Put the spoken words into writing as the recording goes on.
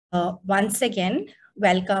Once again,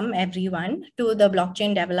 welcome everyone to the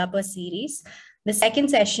Blockchain Developer Series, the second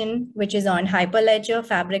session, which is on Hyperledger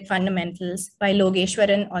Fabric Fundamentals by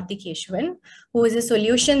Logeswaran Audhikesavan, who is a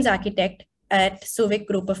solutions architect at Suvic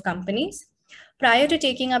Group of Companies. Prior to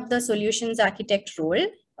taking up the solutions architect role,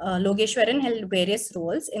 Logeswaran held various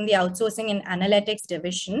roles in the outsourcing and analytics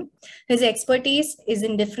division. His expertise is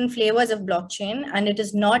in different flavors of blockchain, and it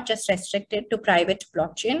is not just restricted to private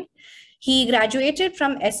blockchain. He graduated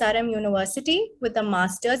from SRM University with a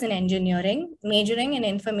master's in engineering, majoring in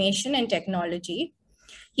information and technology.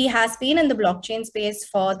 He has been in the blockchain space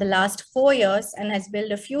for the last 4 years and has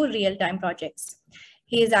built a few real-time projects.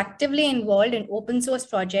 He is actively involved in open source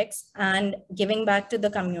projects and giving back to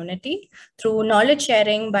the community through knowledge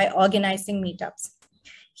sharing by organizing meetups.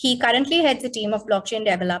 He currently heads a team of blockchain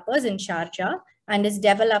developers in Sharjah and is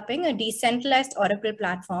developing a decentralized Oracle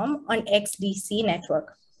platform on XDC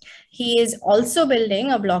Network. He is also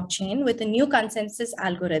building a blockchain with a new consensus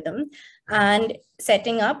algorithm and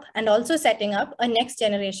setting up a next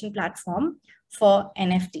generation platform for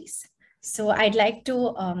NFTs. So I'd like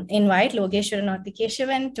to invite Logeswaran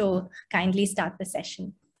Audhikesavan to kindly start the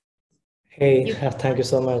session. Hey, thank you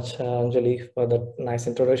so much, Anjali, for that nice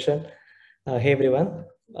introduction. Hey, everyone.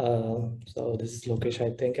 So this is Lokesh.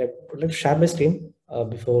 I think I would like to share my screen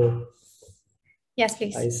before yes,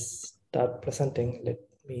 please. I start presenting. Let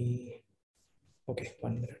me, okay,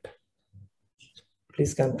 1 minute.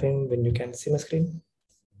 Please confirm when you can see my screen.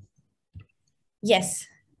 Yes.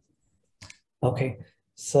 Okay.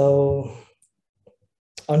 So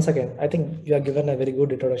once again, I think you are given a very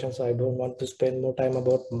good introduction, so I don't want to spend more time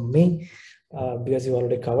about me because you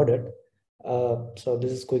already covered it. So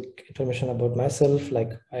this is quick information about myself.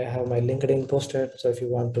 Like I have my LinkedIn posted. So if you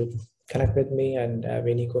want to connect with me and have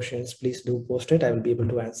any questions, please do post it. I will be able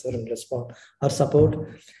to answer and respond or support.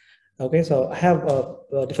 Okay, so I have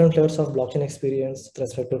different flavors of blockchain experience with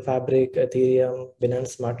respect to Fabric, Ethereum,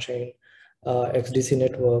 Binance Smart Chain, XDC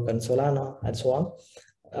Network, and Solana, and so on.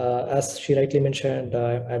 As she rightly mentioned,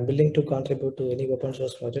 I'm willing to contribute to any open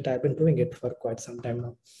source project. I've been doing it for quite some time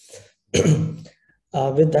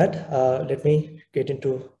now. With that, let me get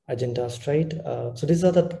into agenda straight. So these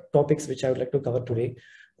are the topics which I would like to cover today.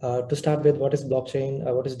 To start with, what is blockchain?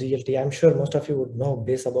 What is DLT? I'm sure most of you would know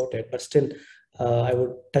base about it, but still, I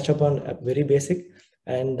would touch upon a very basic,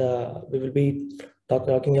 and we will be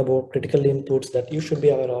talking about critical inputs that you should be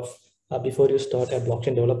aware of before you start a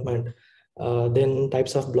blockchain development. Then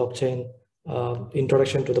types of blockchain,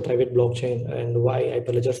 introduction to the private blockchain, and why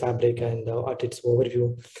Hyperledger Fabric and at its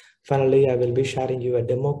overview. Finally, I will be sharing you a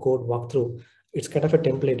demo code walkthrough. It's kind of a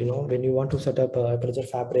template, you know, when you want to set up a Hyperledger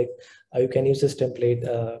Fabric, you can use this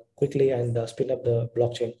template quickly and spin up the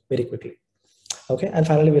blockchain very quickly. Okay, and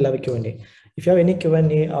finally, we'll have a Q&A. If you have any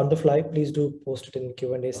Q&A on the fly, please do post it in the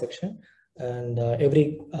Q&A section. And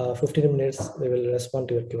every 15 minutes, we will respond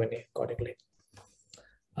to your Q&A accordingly.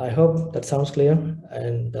 I hope that sounds clear,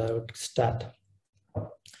 and I would start.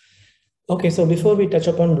 Okay, so before we touch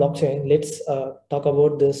upon blockchain, let's talk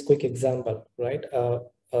about this quick example, right?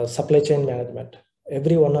 Supply chain management.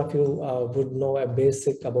 Every one of you would know a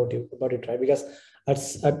basic about it, right? Because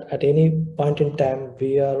at any point in time,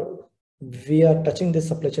 we are touching this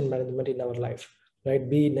supply chain management in our life, right?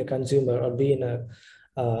 Be in a consumer or be in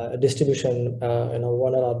a distribution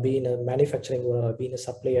owner, or be in a manufacturing owner, or be in a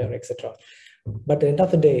supplier, etc. But at the end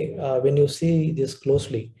of the day, when you see this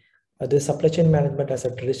closely, the supply chain management as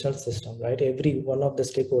a traditional system, right? Every one of the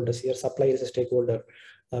stakeholders here, supplier is a stakeholder,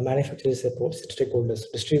 manufacturer is a stakeholder,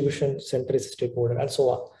 distribution center is a stakeholder, and so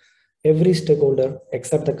on. Every stakeholder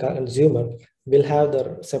except the consumer will have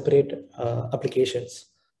their separate applications,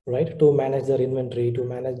 right? To manage their inventory, to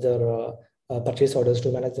manage their purchase orders,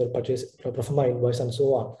 to manage their purchase pro forma invoice, and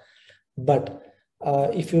so on. But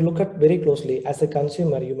if you look at very closely, as a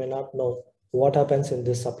consumer, you may not know what happens in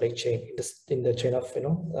this supply chain, in the chain of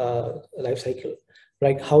life cycle,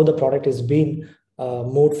 right? How the product is being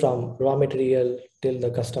moved from raw material till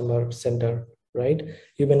the customer center, right?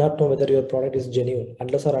 You may not know whether your product is genuine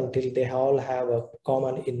unless or until they all have a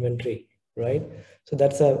common inventory, right? So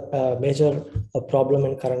that's a major problem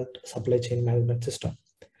in current supply chain management system.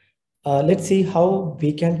 Let's see how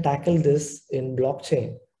we can tackle this in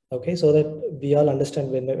blockchain. Okay, so that we all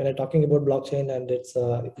understand when I'm talking about blockchain and its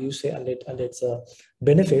use and its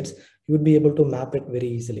benefits, you would be able to map it very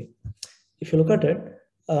easily. If you look at it,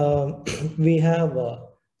 we have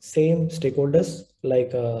same stakeholders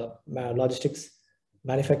like logistics,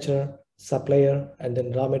 manufacturer, supplier, and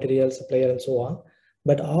then raw material supplier, and so on.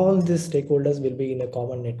 But all these stakeholders will be in a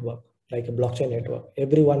common network, like a blockchain network.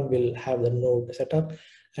 Everyone will have the node set up,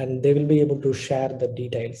 and they will be able to share the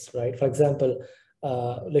details, right? For example,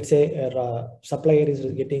 let's say a supplier is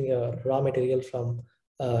getting raw material from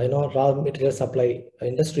raw material supply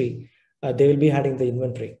industry, they will be having the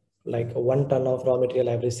inventory like 1 ton of raw material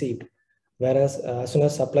I've received. Whereas as soon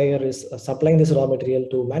as supplier is supplying this raw material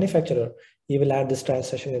to manufacturer, he will add this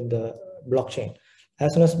transaction in the blockchain.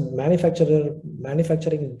 As soon as manufacturing,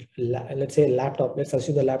 let's say laptop, let's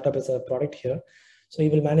assume the laptop is a product here. So he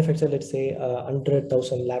will manufacture, let's say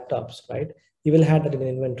 100,000 laptops, right? He will have that in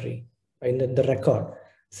inventory, in the record.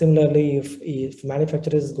 Similarly, if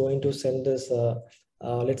manufacturer is going to send this,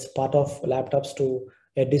 let's part of laptops to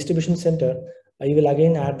a distribution center, you will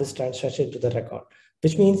again add this transaction to the record,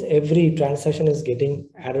 which means every transaction is getting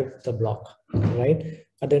added to the block, right?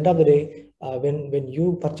 At the end of the day, when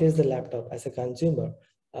you purchase the laptop as a consumer,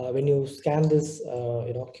 when you scan this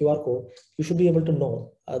QR code, you should be able to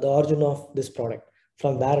know the origin of this product,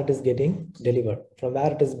 from where it is getting delivered, from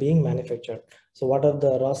where it is being manufactured. So what are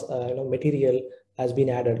the raw material has been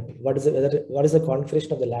added? What is the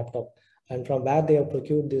configuration of the laptop, and from where they have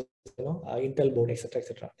procured this Intel board, etc.,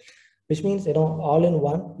 etc. Which means all in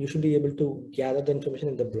one, you should be able to gather the information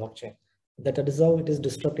in the blockchain. That is how it is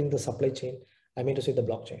disrupting the supply chain. I mean to say the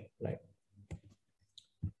blockchain, right?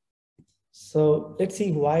 So let's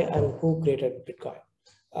see why and who created Bitcoin.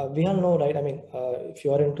 We all know, right? I mean, if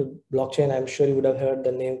you are into blockchain, I'm sure you would have heard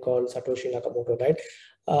the name called Satoshi Nakamoto, right?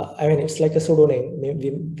 I mean, it's like a pseudonym.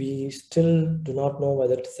 We still do not know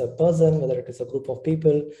whether it's a person, whether it is a group of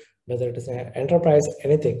people, whether it is an enterprise,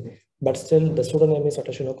 anything. But still, the pseudonym is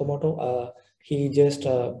Satoshi Nakamoto. He just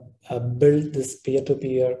built this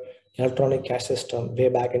peer-to-peer electronic cash system way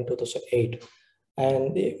back in 2008.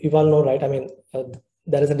 And you all know, right? I mean,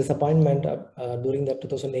 there is a disappointment during that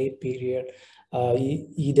 2008 period.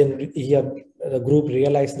 The group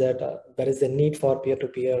realized that there is a need for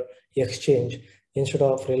peer-to-peer exchange instead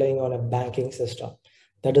of relying on a banking system.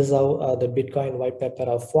 That is how the Bitcoin white paper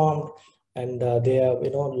are formed, and they have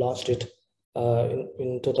launched it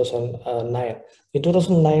in 2009. In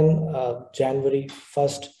 2009, January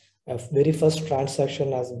 1st, very first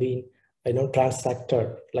transaction has been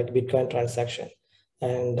transacted, like Bitcoin transaction.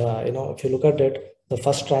 And if you look at it, the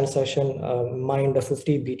first transaction mined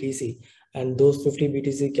 50 BTC, and those 50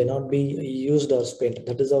 BTC cannot be used or spent.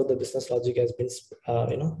 That is how the business logic has been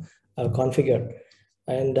configured.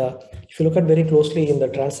 And if you look at very closely in the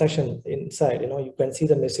transaction inside, you can see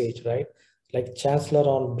the message, right? Like Chancellor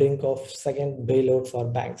on brink of second bailout for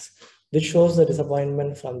banks, which shows the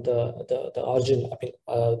disappointment from the origin,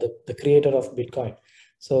 the creator of Bitcoin.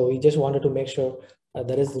 So we just wanted to make sure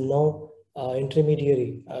there is no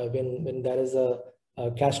intermediary when there is a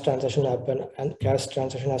cash transaction happen, and cash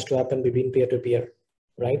transaction has to happen between peer-to-peer,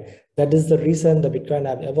 right? That is the reason the Bitcoin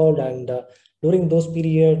have evolved. And during those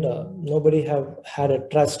period, nobody have had a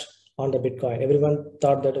trust on the Bitcoin. Everyone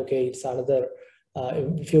thought that, okay, it's another,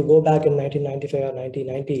 if you go back in 1995 or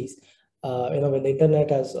 1990s, when the internet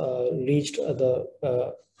has reached the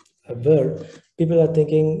world, people are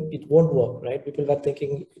thinking it won't work, right? People were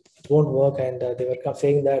thinking it won't work, and they were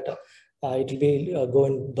saying that it will be go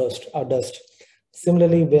in burst or dust.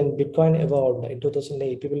 Similarly, when Bitcoin evolved in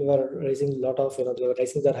 2008, people were raising a lot of, they were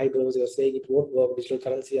raising their eyebrows. They were saying it won't work, digital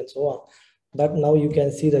currency, and so on. But now you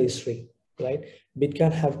can see the history, right?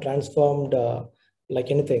 Bitcoin have transformed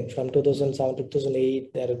like anything from 2007 to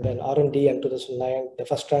 2008. There have been R&D, and 2009, the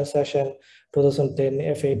first transaction, 2010,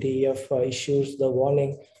 FATF issues the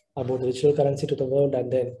warning about digital currency to the world,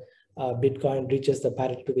 and then Bitcoin reaches the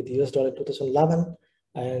parity with US dollar in 2011,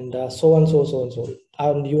 and so on, so.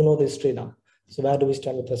 And you know the history now. So where do we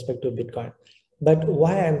stand with respect to Bitcoin? But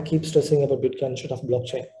why I keep stressing about Bitcoin instead of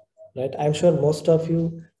blockchain, right? I'm sure most of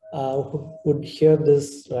you would hear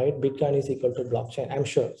this, right? Bitcoin is equal to blockchain. I'm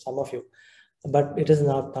sure some of you, but it is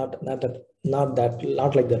not like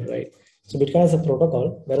that, right? So Bitcoin is a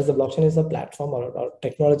protocol, whereas the blockchain is a platform or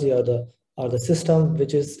technology or the system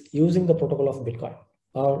which is using the protocol of Bitcoin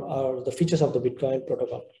or the features of the Bitcoin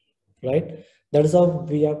protocol, right? That is how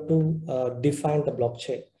we have to define the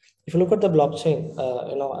blockchain. If you look at the blockchain,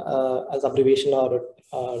 as abbreviation or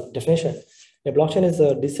definition, a blockchain is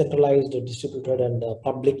a decentralized, distributed, and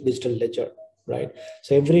public digital ledger, right?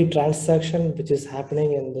 So every transaction which is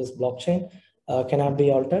happening in this blockchain cannot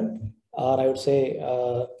be altered, or I would say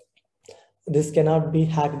this cannot be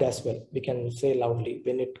hacked as well. We can say loudly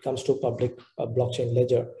when it comes to public blockchain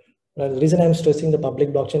ledger. The reason I'm stressing the public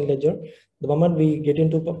blockchain ledger, the moment we get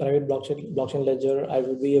into private blockchain ledger, I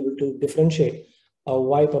will be able to differentiate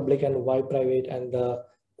why public and why private, and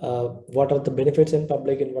what are the benefits in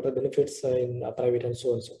public and what are the benefits in private, and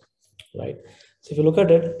so on, right? So if you look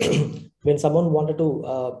at it, when someone wanted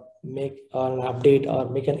to make an update or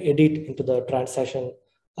make an edit into the transaction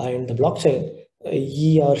in the blockchain,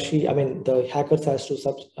 he or she, I mean, the hackers has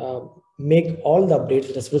to make all the updates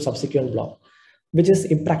with respect to subsequent block, which is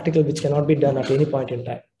impractical, which cannot be done at any point in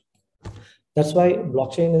time. That's why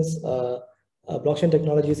blockchain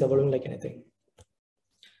technology is evolving like anything.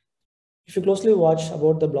 If you closely watch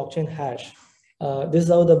about the blockchain hash, this is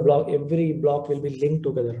how every block will be linked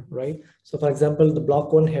together, right? So for example, the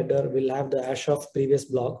block one header will have the hash of previous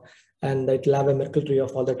block, and it will have a Merkle tree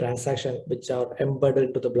of all the transactions which are embedded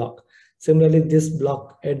into the block. Similarly, this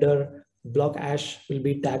block header, block hash will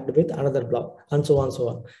be tagged with another block, and so on, so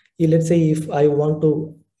on. Let's say if I want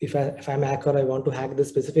to, if I'm a hacker, I want to hack this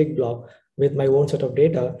specific block with my own set of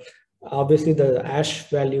data, obviously the hash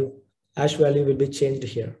value will be changed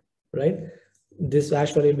here, right? This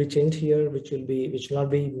hash value will be changed here, which will not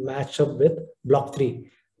be matched up with block 3,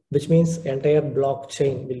 which means entire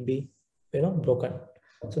blockchain will be broken.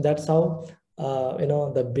 So that's how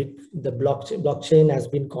the blockchain has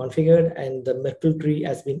been configured, and the Merkle tree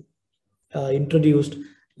has been introduced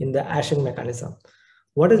in the hashing mechanism.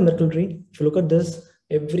 What is Merkle tree? If you look at this,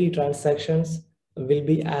 every transactions will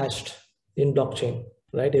be hashed in blockchain,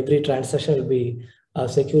 right? Every transaction will be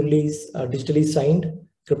securely digitally signed,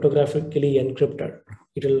 cryptographically encrypted.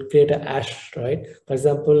 It will create a hash, right? For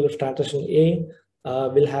example, if transaction A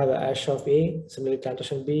will have a hash of A, similarly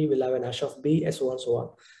transaction B will have an hash of B, and so on, so on.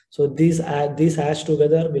 So these hash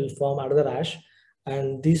together will form another hash,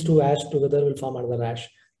 and these two hash together will form another hash,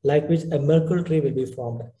 like which a Merkle tree will be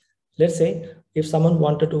formed. Let's say if someone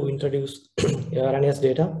wanted to introduce erroneous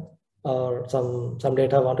data, or some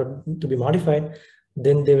data wanted to be modified,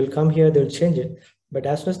 then they will come here, they will change it. But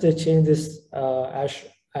as soon as they change this hash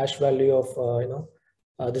value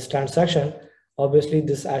of this transaction, obviously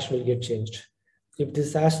this hash will get changed. If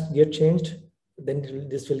this hash get changed, then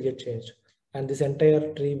this will get changed, and this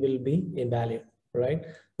entire tree will be invalid, right?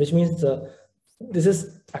 Which means this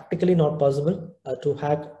is practically not possible to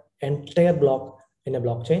hack entire block in a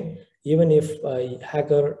blockchain. Even if a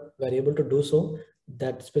hacker were able to do so,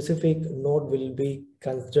 that specific node will be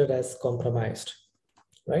considered as compromised,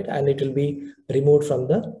 right? And it will be removed from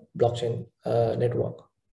the blockchain network.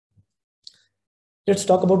 Let's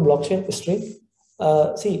talk about blockchain history.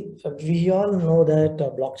 See, we all know that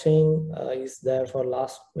blockchain is there for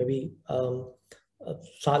last 7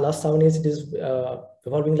 years. It is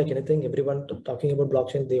evolving like anything. Everyone talking about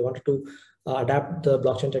blockchain, they wanted to adapt the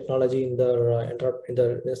blockchain technology in the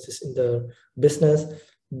business.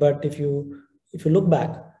 But if you look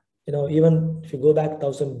back, even if you go back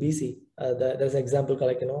 1000 BC, there's an example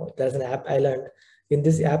like there's an app island. In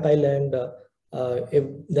this app island, if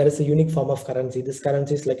there is a unique form of currency. This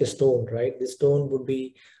currency is like a stone, right? This stone would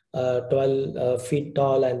be 12 feet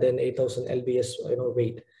tall and then 8,000 lbs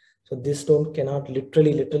weight. So this stone cannot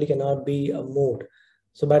literally cannot be moved.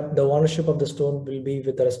 So, but the ownership of the stone will be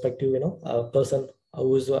with the respective person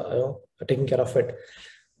who is taking care of it.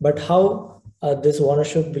 But how this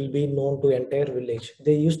ownership will be known to entire village?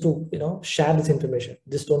 They used to share this information.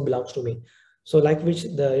 This stone belongs to me. So, like which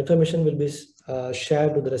the information will be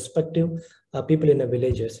shared to the respective people in the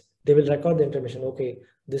villages. They will record the information. Okay,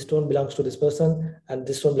 this stone belongs to this person, and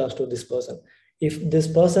this stone belongs to this person. If this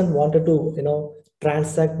person wanted to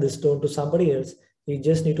transact this stone to somebody else, he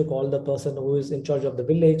just need to call the person who is in charge of the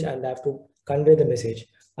village and have to convey the message.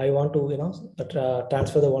 I want to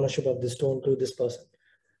transfer the ownership of this stone to this person.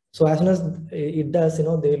 So as soon as it does, they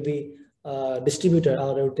will be distributed,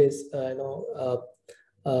 or it is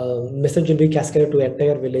message will be cascaded to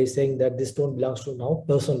entire village saying that this stone belongs to now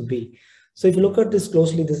person B. So if you look at this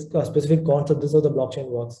closely, this specific concept, this is how the blockchain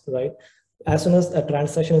works, right? As soon as a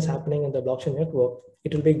transaction is happening in the blockchain network,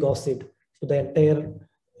 it will be gossiped to the entire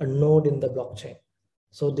node in the blockchain.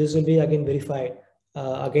 So this will be again verified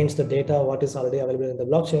against the data what is already available in the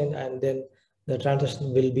blockchain, and then the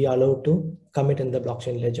transaction will be allowed to commit in the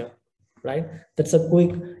blockchain ledger, right? That's a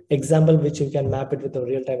quick example which you can map it with a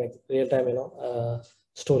real-time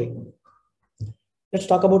story. Let's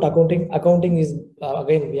talk about accounting. Accounting is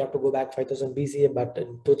again we have to go back 5000 BC, but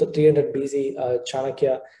in 300 BC,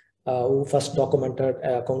 Chanakya, who first documented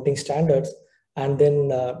accounting standards, and then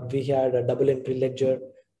we had a double entry ledger,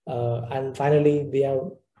 and finally we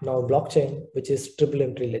have now blockchain, which is triple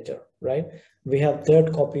entry ledger, right? We have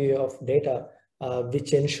third copy of data,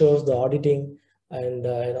 which ensures the auditing and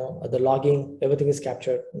the logging, everything is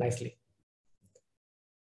captured nicely.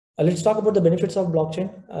 Let's talk about the benefits of blockchain.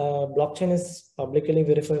 Blockchain is publicly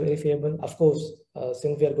verifiable. Of course,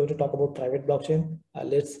 since we are going to talk about private blockchain,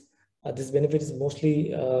 this benefit is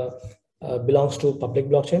mostly belongs to public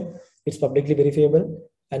blockchain. It's publicly verifiable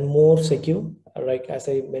and more secure. Like as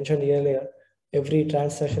I mentioned earlier, every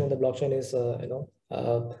transaction in the blockchain is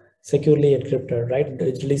securely encrypted, right?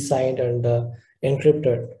 Digitally signed, and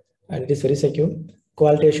encrypted, and it is very secure.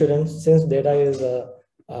 Quality assurance, since data is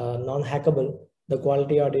non-hackable, the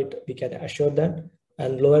quality audit, we can assure that,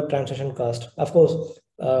 and lower transaction cost. Of course,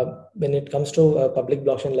 when it comes to public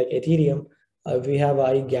blockchain like Ethereum, we have a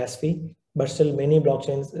high gas fee, but still many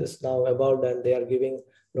blockchains is now evolved and they are giving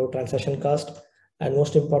low transaction cost. And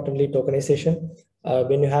most importantly, tokenization.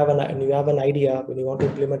 When you have an idea, when you want to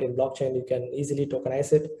implement in blockchain, you can easily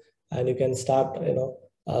tokenize it, and you can start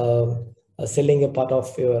selling a part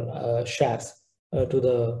of your shares to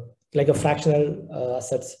the, like a fractional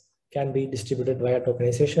assets can be distributed via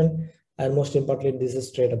tokenization. And most importantly, this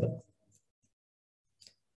is tradable.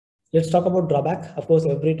 Let's talk about drawback. Of course,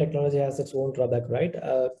 every technology has its own drawback, right?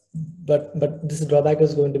 But this drawback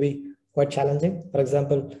is going to be quite challenging. For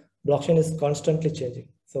example, blockchain is constantly changing.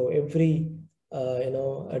 So every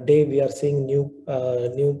a day we are seeing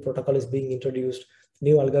new protocol is being introduced,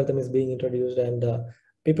 new algorithm is being introduced, and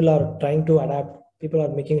people are trying to adapt. People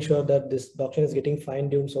are making sure that this blockchain is getting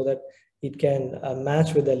fine-tuned so that it can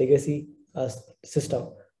match with the legacy system,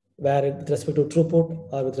 where with respect to throughput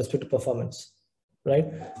or with respect to performance, right?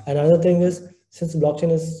 And another thing is, since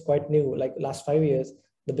blockchain is quite new, like last 5 years,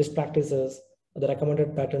 the best practices, the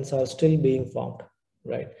recommended patterns are still being formed,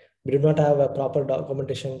 right? We do not have a proper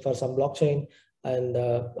documentation for some blockchain, and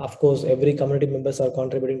of course, every community members are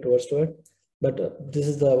contributing towards to it. But this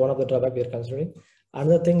is the one of the drawback we are considering.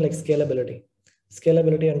 Another thing, like scalability.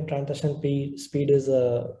 Scalability and transaction speed is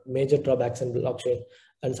a major drawbacks in blockchain,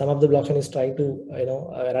 and some of the blockchain is trying to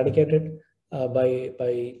eradicate it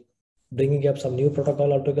by bringing up some new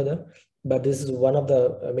protocol altogether. But this is one of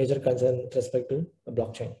the major concerns with respect to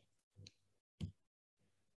blockchain.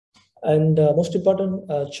 And most important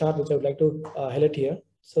chart which I would like to highlight here.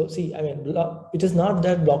 So see, I mean, it is not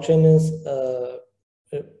that blockchain is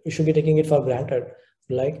we should be taking it for granted.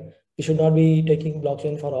 Like, we should not be taking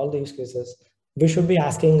blockchain for all the use cases. We should be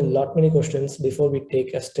asking a lot many questions before we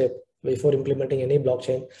take a step, before implementing any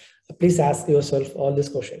blockchain. Please ask yourself all this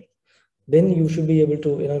question. Then you should be able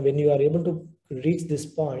to, when you are able to reach this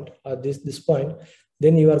point or this point,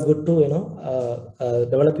 then you are good to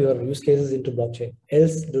develop your use cases into blockchain.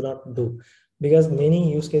 Else, do not do, because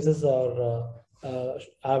many use cases are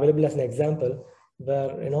available as an example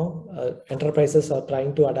where enterprises are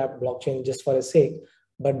trying to adapt blockchain just for a sake,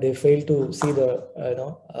 but they fail to see the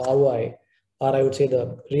ROI, or I would say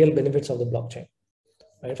the real benefits of the blockchain.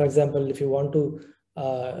 Right? For example, if you want to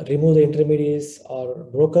remove the intermediaries or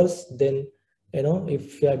brokers, then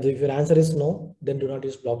if your answer is no, then do not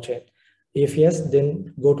use blockchain. If yes,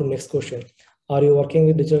 then go to next question. Are you working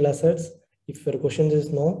with digital assets? If your question is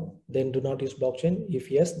no, then do not use blockchain. If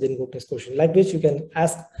yes, then go to next question. Like which you can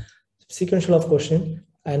ask sequential of question,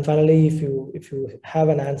 and finally, if you have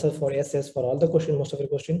an answer for yes for all the question, most of your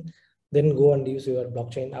question, then go and use your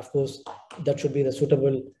blockchain. Of course, that should be the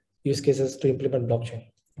suitable use cases to implement blockchain.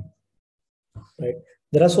 Right?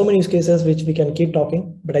 There are so many use cases which we can keep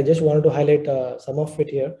talking, but I just wanted to highlight some of it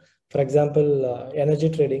here. For example, energy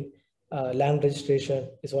trading, land registration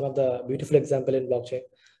is one of the beautiful example in blockchain,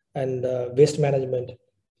 and waste management.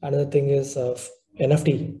 Another thing is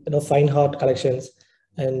NFT, fine art collections,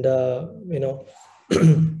 and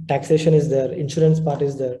taxation is there, insurance part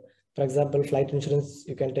is there. For example, flight insurance,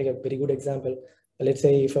 you can take a very good example. Let's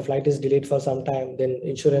say if a flight is delayed for some time, then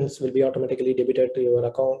insurance will be automatically debited to your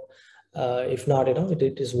account. If not,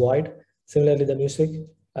 it is void. Similarly, the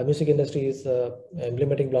music industry is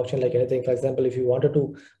implementing blockchain like anything. For example, if you wanted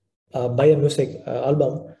to buy a music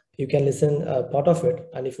album, you can listen part of it,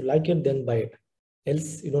 and if you like it, then buy it.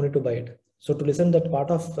 Else, you don't need to buy it. So to listen that part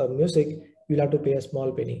of music, you'll have to pay a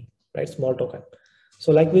small penny, right? Small token.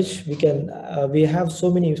 So like which we can, we have so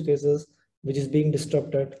many use cases which is being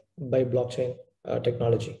disrupted by blockchain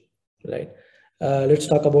technology, right? Let's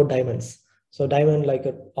talk about diamonds. So diamond, like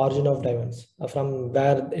an origin of diamonds, from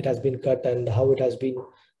where it has been cut and how it has been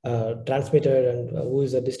transmitted, and who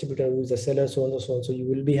is the distributor, who is the seller, so on and so on. So you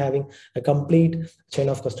will be having a complete chain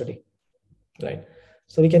of custody, right?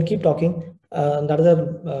 So we can keep talking.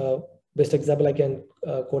 Another best example I can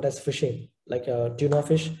quote as fishing, like tuna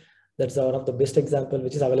fish. That's one of the best example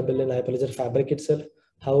which is available in Hyperledger Fabric itself.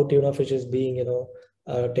 How tuna fish is being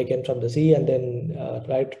taken from the sea and then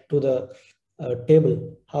right to the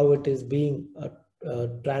table, how it is being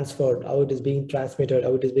transferred, how it is being transmitted,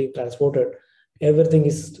 how it is being transported. Everything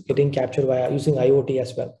is getting captured via using IoT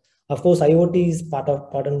as well. Of course, IoT is part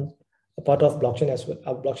of blockchain as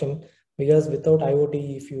well. Blockchain, because without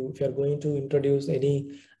IoT, if you are going to introduce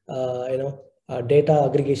any data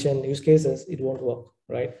aggregation use cases, it won't work,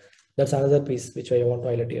 right? That's another piece which I want to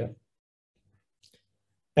highlight here.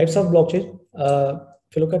 Types of blockchain.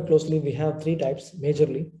 If you look at closely, we have 3 types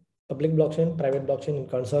majorly. public blockchain, private blockchain, and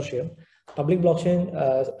consortium. Public blockchain,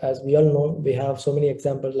 as we all know, we have so many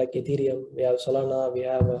examples like Ethereum, we have Solana, we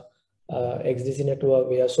have XDC Network,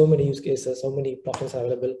 we have so many use cases, so many blockchains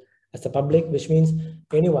available as the public, which means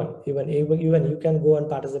anyone, even you can go and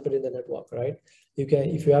participate in the network, right? You can,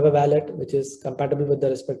 if you have a wallet which is compatible with the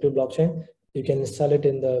respective blockchain, you can install it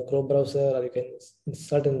in the Chrome browser, or you can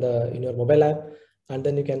install it in your mobile app, and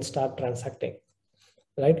then you can start transacting,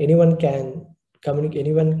 right? Anyone can communicate,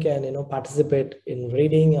 anyone can participate in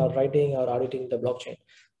reading or writing or auditing the blockchain,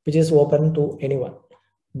 which is open to anyone.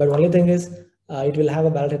 But only thing is, it will have a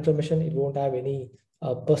valid information. It won't have any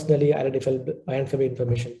personally identifiable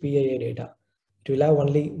information, PII data. It will have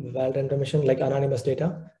only valid information like anonymous data.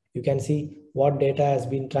 You can see what data has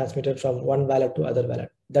been transmitted from one wallet to other wallet.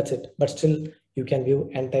 That's it. But still, you can view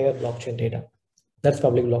entire blockchain data. That's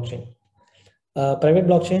public blockchain. Private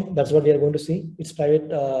blockchain, that's what we are going to see. It's private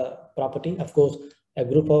property. Of course, a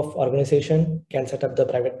group of organization can set up the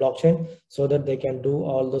private blockchain so that they can do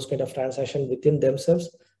all those kind of transactions within themselves.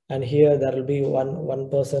 And here there will be one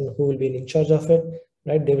person who will be in charge of it,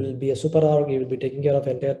 right? There will be a super org. He will be taking care of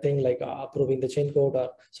entire thing, like approving the chain code, or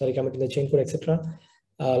committing the chain code, etc.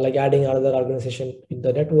 Like adding another organization in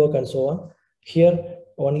the network and so on. Here,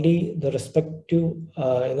 only the respective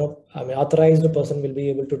authorized person will be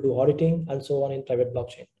able to do auditing and so on in private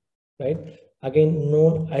blockchain, right? Again,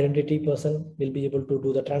 known identity person will be able to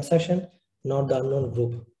do the transaction, not the unknown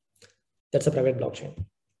group. That's a private blockchain.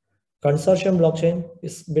 Consortium blockchain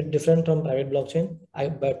is a bit different from private blockchain,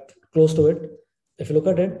 but close to it. If you look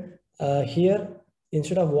at it, here,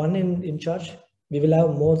 instead of one in charge, we will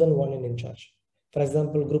have more than one in charge. For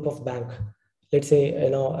example, group of bank. Let's say,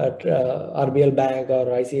 at RBL Bank or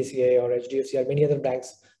ICICI or HDFC or many other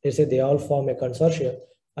banks, let's say they all form a consortium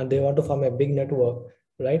and they want to form a big network,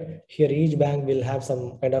 right? Here, each bank will have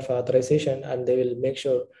some kind of authorization and they will make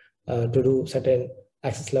sure to do certain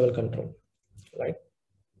access level control, right?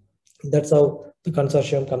 That's how the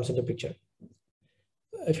consortium comes into picture.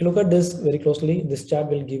 If you look at this very closely, this chart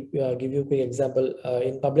will give you a quick example.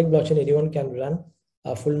 In public blockchain, anyone can run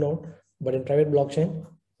a full node, but in private blockchain,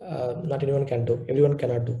 not anyone can do, everyone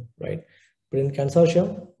cannot do, right? But in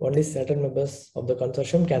consortium, only certain members of the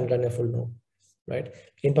consortium can run a full node, right?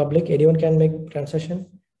 In public, anyone can make transaction.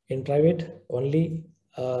 In private, only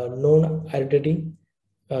known identity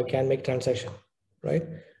can make transaction, right?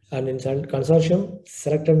 And in consortium,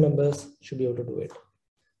 selected members should be able to do it.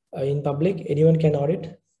 In public, anyone can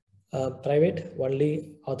audit. Private,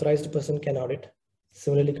 only authorized person can audit.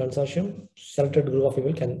 Similarly, consortium, selected group of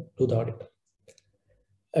people can do the audit.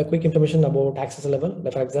 A quick information about access level.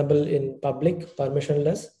 For example, in public,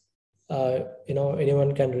 permissionless,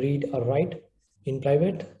 anyone can read or write. In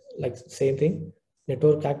private, like same thing.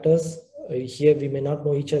 Network actors, here we may not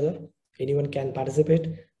know each other. Anyone can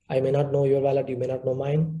participate. I may not know your wallet, you may not know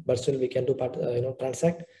mine, but still we can do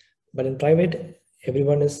transact. But in private,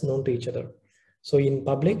 everyone is known to each other. So in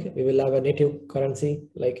public, we will have a native currency,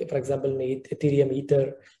 like for example, Ethereum,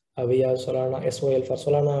 Ether, we have Solana, SOL for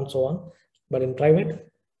Solana and so on. But in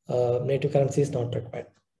private, native currency is not required.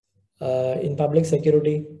 In public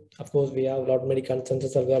security, of course, we have a lot many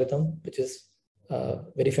consensus algorithm, which is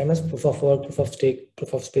very famous, proof of work, proof of stake,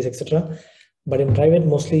 proof of space, etc. But in private,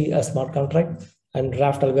 mostly a smart contract and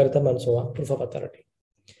draft algorithm and so on, proof of authority.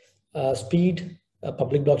 Speed,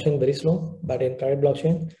 public blockchain very slow, but in private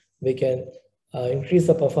blockchain, we can increase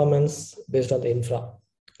the performance based on the infra,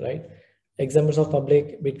 right? Examples of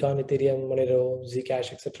public, Bitcoin, Ethereum, Monero,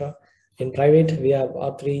 Zcash, etc. In private, we have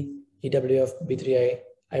R3, EWF, B3I,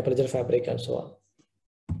 Hyperledger Fabric, and so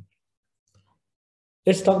on.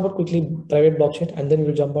 Let's talk about quickly private blockchain, and then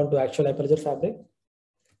we'll jump on to actual Hyperledger Fabric.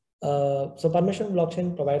 So permission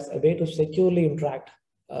blockchain provides a way to securely interact,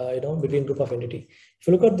 between group of entity. If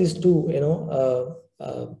you look at these two,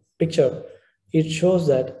 picture, it shows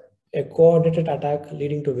that a coordinated attack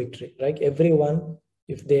leading to victory, right? Everyone,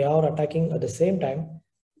 if they are attacking at the same time,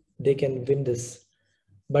 they can win this.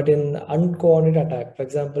 But in uncoordinated attack, for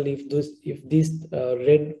example, if these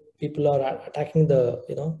red people are attacking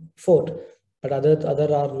the fort, but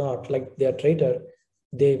other are not, like they are traitor,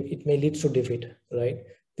 it may lead to defeat, right?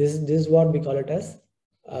 This is what we call it as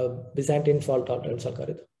Byzantine fault tolerance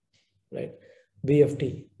algorithm, right?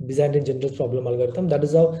 BFT, Byzantine general problem algorithm. That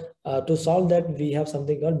is how to solve that we have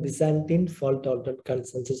something called Byzantine fault tolerant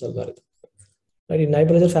consensus algorithm. Right? In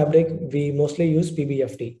Hyperledger Fabric, we mostly use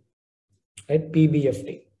PBFT, right?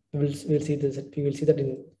 PBFT. We'll see this. We will see that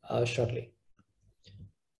in shortly.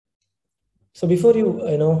 So before you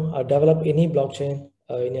develop any blockchain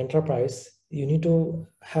in enterprise, you need to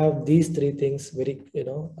have these three things very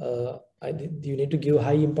you need to give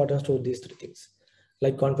high importance to these three things.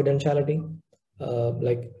 like confidentiality,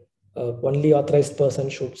 only authorized person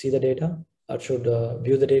should see the data or should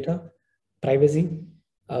view the data. Privacy,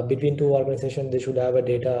 between two organizations, they should have a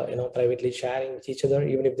data, privately sharing with each other,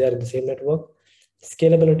 even if they are in the same network.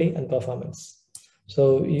 Scalability and performance.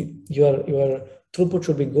 So your throughput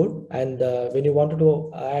should be good, and when you wanted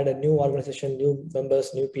to add a new organization, new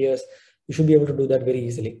members, new peers, you should be able to do that very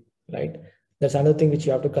easily, right? That's another thing which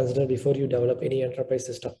you have to consider before you develop any enterprise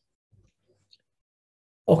system.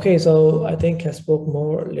 Okay, so I think I spoke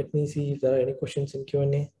more. Let me see if there are any questions in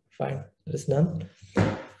Q&A. Fine, there is none.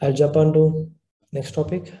 I'll jump on to next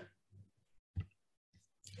topic.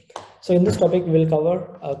 So in this topic, we'll cover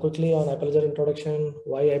quickly on Hyperledger introduction,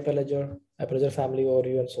 why Hyperledger, Hyperledger family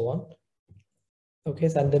overview, and so on. Okay,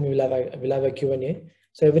 so and then we'll have a Q&A.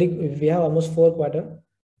 So we have almost 4 quarters.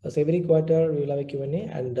 So every quarter we will have a Q&A,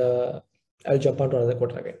 and I'll jump on to another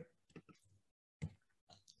quarter again.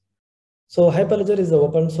 So Hyperledger is an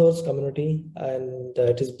open source community, and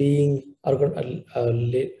it is being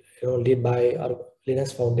led by our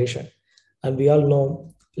Linux Foundation. And we all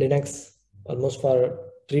know Linux almost for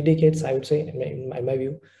 3 decades, I would say, in my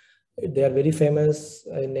view. They are very famous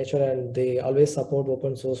in nature, and they always support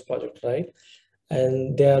open source projects, right?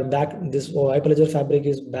 And they are this Hyperledger Fabric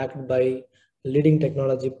is backed by leading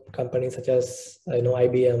technology companies such as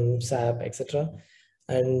IBM, SAP, etc.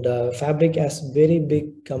 And Fabric has very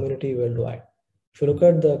big community worldwide. If you look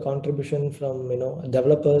at the contribution from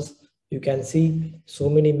developers, you can see so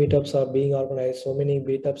many meetups are being organized. So many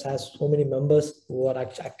meetups has so many members who are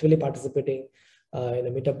actually participating in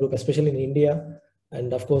a meetup group, especially in India,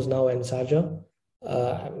 and of course now in Sharjah,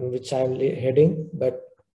 which I'm heading. But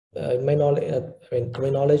in my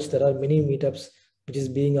knowledge, there are many meetups which is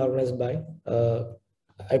being organized by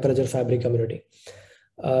Hyperledger Fabric community.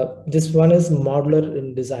 This one is modular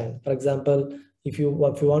in design. For example, if you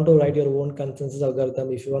want to write your own consensus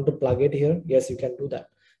algorithm, if you want to plug it here, yes, you can do that.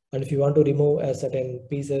 And if you want to remove certain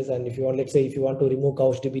pieces, and if you want, let's say, if you want to remove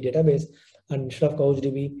CouchDB database, and instead of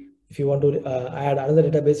CouchDB, if you want to add another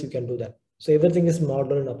database, you can do that. So everything is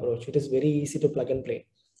modular in approach. It is very easy to plug and play,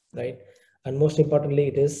 right? And most importantly,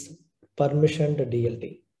 it is permissioned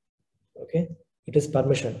DLT. Okay, it is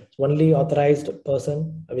permission. Only authorized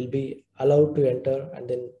person will be allowed to enter and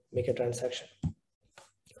then make a transaction.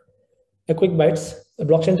 A quick bites. The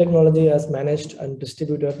blockchain technology has managed and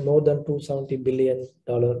distributed more than $270 billion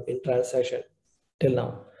in transaction till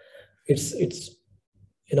now. It's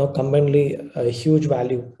combinedly a huge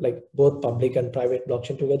value, like both public and private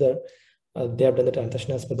blockchain together. They have done the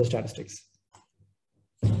transaction as per the statistics.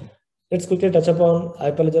 Let's quickly touch upon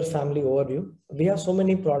Hyperledger family overview. We have so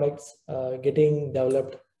many products getting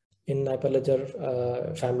developed in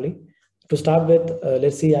Hyperledger family. To start with,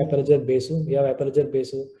 let's see Hyperledger Besu. We have Hyperledger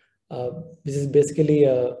Besu. This is basically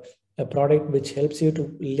a product which helps you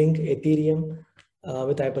to link Ethereum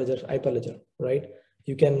with Hyperledger, right?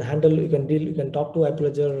 You can talk to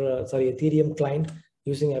Ethereum client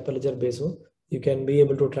using Hyperledger Besu. You can be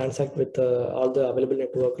able to transact with all the available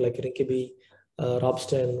network like Rinkibi,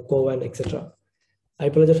 Robston, Cohen, etc.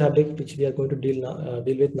 Hyperledger Fabric, which we are going to deal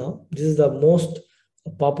with now. This is the most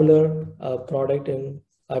popular product in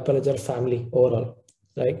Hyperledger family overall,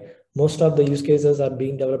 right? Most of the use cases are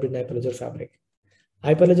being developed in Hyperledger Fabric.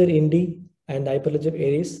 Hyperledger Indy and Hyperledger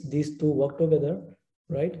Aries, these two work together,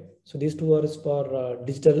 right? So these two are for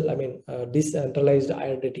decentralized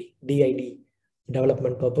identity, DID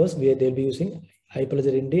development purpose, where they'll be using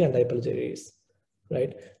Hyperledger Indy and Hyperledger Aries,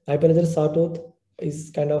 right? Hyperledger Sawtooth is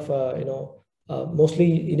kind of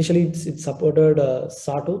mostly initially it supported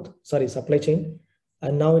supply chain,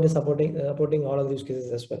 and now it is supporting all of these cases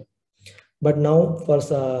as well. But now for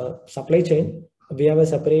supply chain, we have a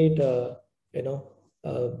separate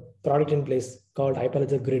product in place called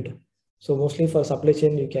Hyperledger Grid. So mostly for supply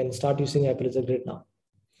chain, you can start using Hyperledger Grid now.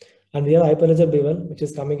 And we have Hyperledger Bevel, which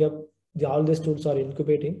is coming up. All these tools are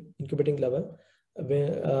incubating level.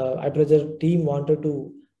 Hyperledger team wanted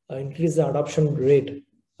to increase the adoption rate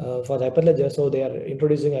for the Hyperledger, so they are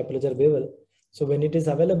introducing Hyperledger Bevel. So when it is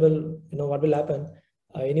available, what will happen?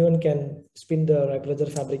 Anyone can spin the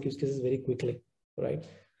Hyperledger Fabric use cases very quickly, right?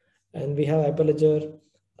 And we have Hyperledger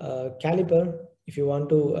Caliper. If you want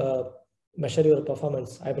to measure your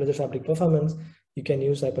performance, Hyperledger Fabric performance, you can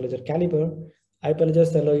use Hyperledger Caliper. Hyperledger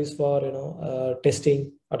Stellar is for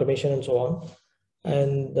testing, automation, and so on,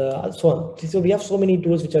 and so on. So we have so many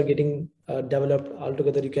tools which are getting developed all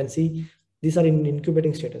together. You can see these are in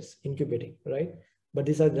incubating status, right? But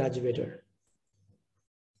these are graduated.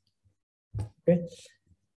 Okay.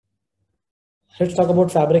 Let's talk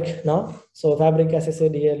about Fabric now. So Fabric, as I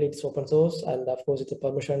said here, it's open source, and of course it's a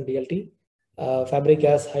permission DLT. Fabric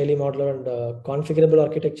has highly modular and configurable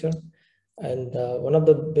architecture. And one of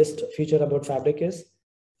the best feature about Fabric is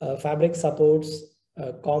Fabric supports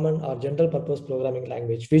common or general purpose programming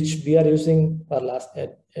language, which we are using for last a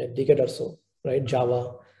decade or so, right?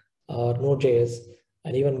 Java or Node.js,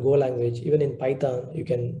 and even Go language. Even in Python, you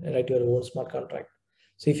can write your own smart contract.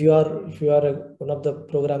 So if you are one of the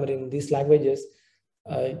programmer in these languages,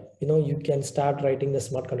 you can start writing the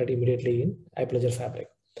smart contract immediately in Hyperledger Fabric.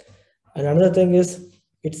 And another thing is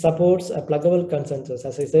it supports a pluggable consensus.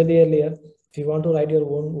 As I said earlier, if you want to write your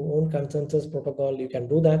own consensus protocol, you can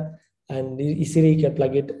do that, and easily you can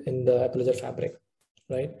plug it in the Hyperledger Fabric,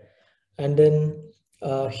 right? And then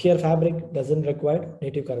here Fabric doesn't require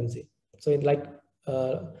native currency. So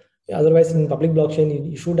otherwise in public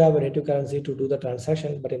blockchain, you should have a native currency to do the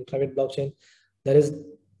transaction, but in private blockchain, there is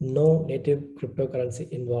no native cryptocurrency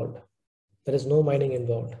involved. There is no mining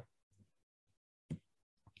involved.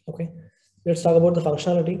 Okay, let's talk about the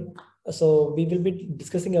functionality. So we will be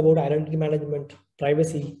discussing about identity management,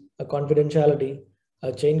 privacy, confidentiality,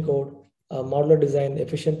 chain code, modular design,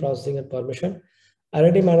 efficient processing, and permission.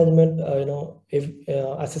 Identity management,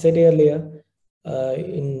 as I said earlier,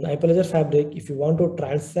 in Hyperledger Fabric, if you want to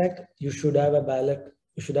transact, you should have a ballot,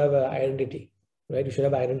 you should have an identity, right? You should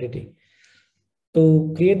have identity.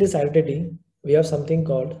 To create this identity, we have something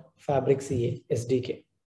called Fabric CA SDK,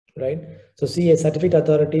 right? So CA, Certificate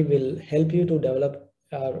Authority, will help you to develop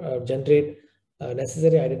or generate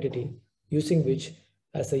necessary identity, using which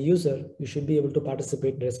as a user, you should be able to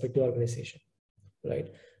participate in the respective organization, right?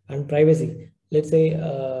 And privacy, let's say,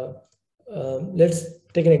 let's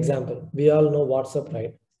take an example. We all know WhatsApp,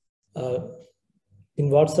 right? In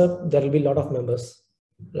WhatsApp, there will be a lot of members,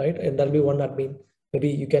 right? And there'll be one admin. Maybe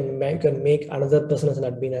you can make another person as an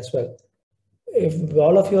admin as well. If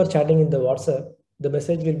all of you are chatting in the WhatsApp, the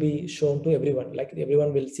message will be shown to everyone, like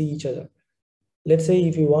everyone will see each other. Let's say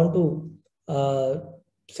if you want to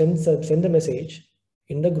send the message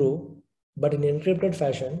in the group, but in encrypted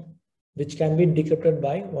fashion, which can be decrypted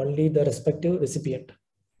by only the respective recipient,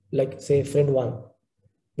 like say friend one,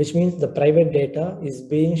 which means the private data is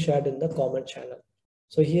being shared in the common channel.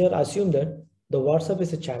 So here assume that the WhatsApp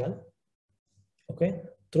is a channel, okay,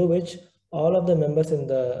 through which all of the members in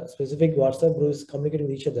the specific WhatsApp group is communicating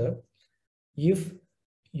with each other. If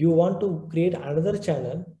you want to create another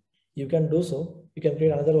channel, you can do so. You can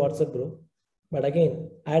create another WhatsApp group, but again,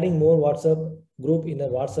 adding more WhatsApp group in a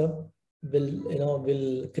WhatsApp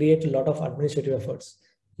will create a lot of administrative efforts.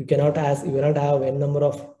 You cannot have n number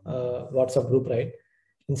of WhatsApp group, right?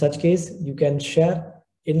 In such case, you can share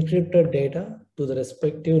encrypted data to the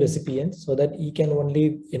respective recipients so that he can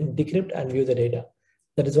only decrypt and view the data.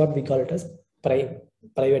 That is what we call it as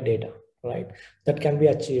private data, right? That can be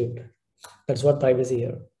achieved. That's what privacy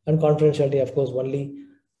here. And confidentiality, of course, only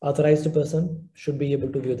authorized person should be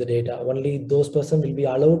able to view the data. Only those persons will be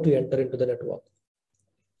allowed to enter into the network.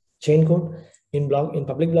 Chain code, in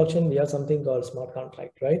public blockchain, we have something called smart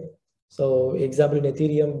contract, right? So example, in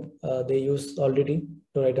Ethereum, they use already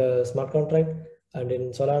to write a smart contract, and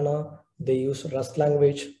in Solana, they use Rust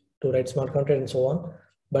language to write smart contract and so on.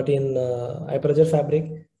 But in Hyperledger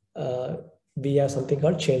Fabric, we have something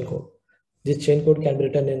called chain code. This chain code can be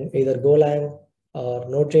written in either Golang or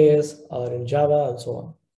Node.js or in Java and so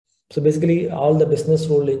on. So basically, all the business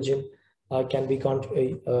rule engine can be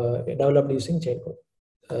developed using chain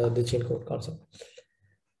code, the chain code concept.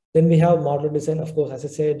 Then we have modular design. Of course, as I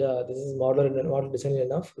said, this is modular design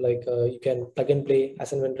enough. Like you can plug and play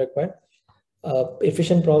as and when required.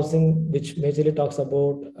 Efficient processing, which majorly talks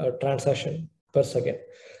about transaction per second.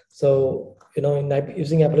 So,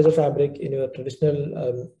 using Hyperledger Fabric in your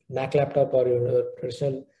traditional Mac laptop or your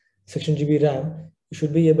traditional 16 GB RAM, you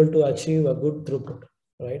should be able to achieve a good throughput,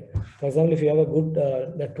 right? For example, if you have a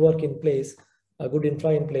good network in place, a good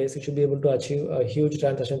infra in place, you should be able to achieve a huge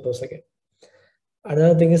transaction per second.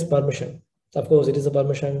 Another thing is permission. Of course, it is a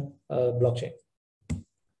permission blockchain.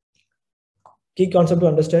 Key concept to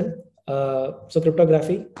understand. So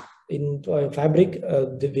cryptography in Fabric,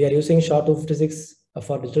 we are using SHA-256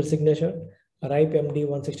 for digital signature, RIPE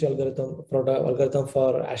MD160 algorithm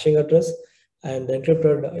for hashing address, and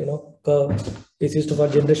encrypted curve is used for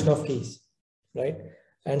generation of keys, right?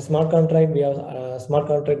 And smart contract, we have smart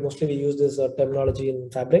contract. Mostly we use this terminology in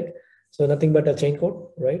Fabric. So nothing but a chain code,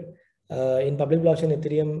 right? In public blockchain,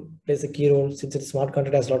 Ethereum plays a key role since its smart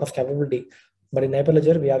contract has a lot of capability. But in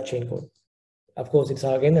Hyperledger, we have chain code. Of course, it's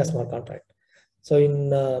again a smart contract. So in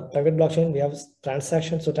private blockchain, we have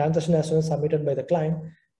transaction. So transaction as soon as submitted by the client,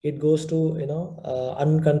 it goes to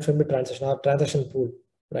unconfirmed transaction or transaction pool,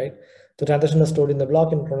 right? The transaction is stored in the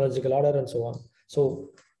block in chronological order and so on. So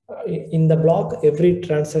in the block, every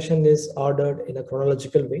transaction is ordered in a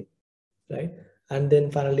chronological way, right? And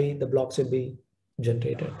then finally the blocks will be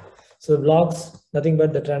generated. So blocks, nothing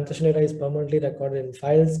but the transaction data is permanently recorded in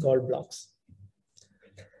files called blocks.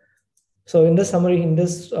 So in this summary, in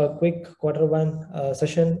this quick Q1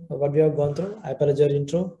 session, what we have gone through, Hyperledger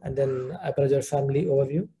intro, and then Hyperledger family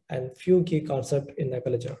overview, and few key concepts in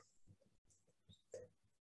Hyperledger.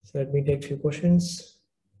 So let me take few questions.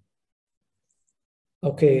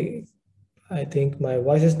 Okay, I think my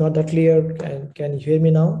voice is not that clear. Can you hear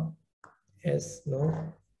me now? Yes,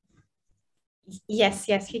 no? Yes,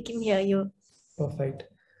 we can hear you. Perfect.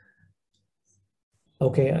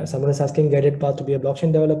 Okay, someone is asking guided path to be a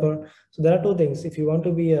blockchain developer. So there are two things. If you want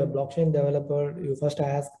to be a blockchain developer, you first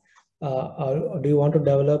ask, or do you want to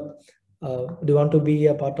develop, do you want to be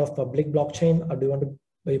a part of public blockchain, or do you want to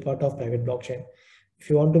be part of private blockchain? If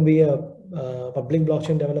you want to be a public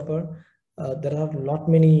blockchain developer, there are not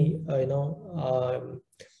many,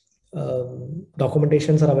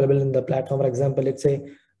 documentations are available in the platform. For example, let's say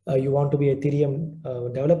you want to be Ethereum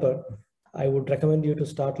developer, I would recommend you to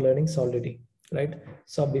start learning Solidity, right?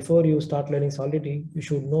 So before you start learning Solidity, you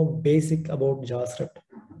should know basic about JavaScript.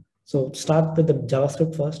 So start with the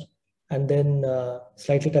JavaScript first, and then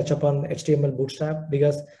slightly touch upon HTML Bootstrap,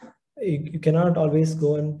 because you cannot always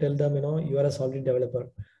go and tell them, you are a Solidity developer.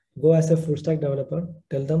 Go as a full stack developer,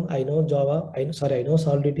 tell them I know Java, I know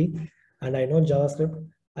Solidity, and I know JavaScript.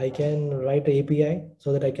 I can write an API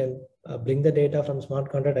so that I can bring the data from smart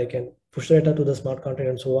contract. I can push the data to the smart contract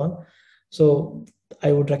and so on. So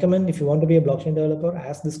I would recommend, if you want to be a blockchain developer,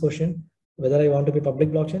 ask this question, whether I want to be public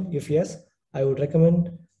blockchain. If yes, I would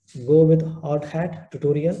recommend go with hard hat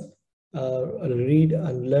tutorial, read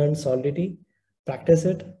and learn Solidity, practice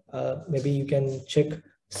it. Maybe you can check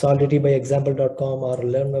Solidity by example.com or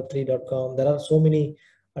learnweb3.com. There are so many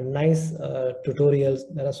nice tutorials.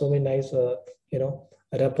 There are so many nice,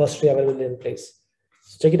 repository available in place.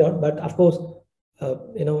 So check it out. But of course,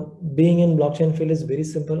 being in blockchain field is very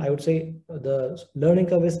simple. I would say the learning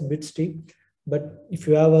curve is a bit steep, but if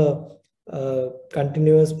you have a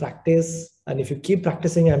continuous practice, and if you keep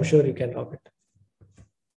practicing, I'm sure you can rock it.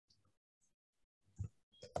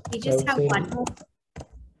 We just have one more.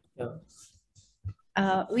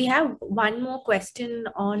 Yeah. We have one more question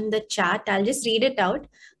on the chat. I'll just read it out.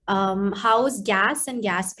 How is gas and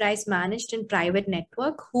gas price managed in private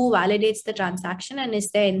network? Who validates the transaction, and is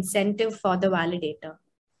there incentive for the validator?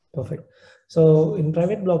 Perfect. So in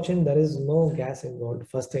private blockchain, there is no gas involved,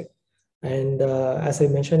 first thing. And as I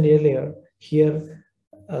mentioned earlier, here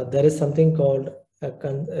there is something called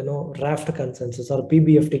raft consensus or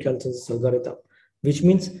PBFT consensus algorithm, which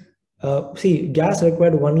means see, gas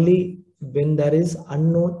required only when there is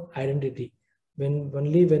unknown identity,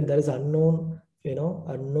 only when there is unknown, a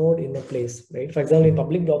node in a place, right? For example, in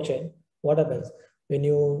public blockchain, what happens when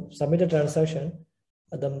you submit a transaction?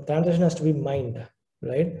 The transaction has to be mined,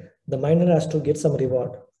 right? The miner has to get some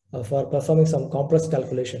reward for performing some complex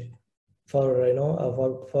calculation, for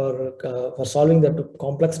for solving that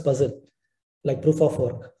complex puzzle like proof of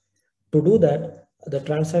work. To do that, the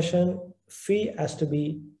transaction fee has to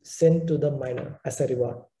be sent to the miner as a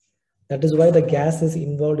reward. That is why the gas is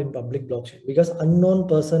involved in public blockchain, because unknown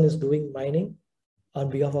person is doing mining on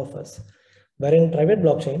behalf of us. Where in private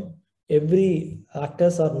blockchain, every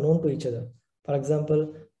actors are known to each other. For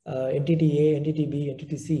example, entity A, entity B,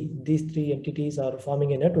 entity C, these three entities are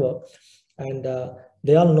forming a network, and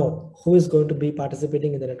they all know who is going to be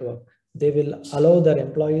participating in the network. They will allow their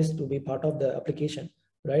employees to be part of the application,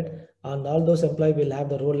 right? And all those employees will have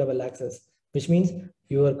the role level access, which means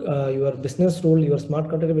your business rule, your smart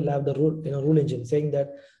contract will have the rule engine saying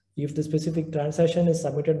that if the specific transaction is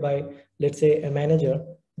submitted by, let's say, a manager,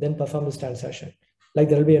 then perform this transaction. Like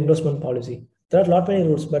there will be endorsement policy. There are lot many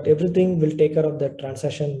rules, but everything will take care of the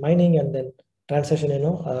transaction mining and then transaction,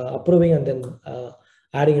 approving and then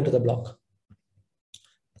adding into the block.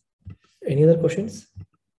 Any other questions?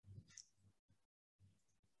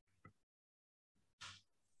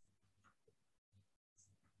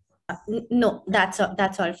 No, that's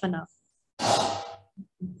all for now.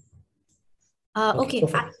 Okay,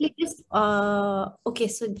 actually, just okay.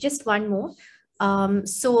 So just one more.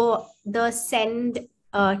 So the send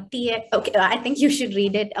TF. Okay, I think you should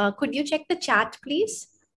read it. Could you check the chat, please?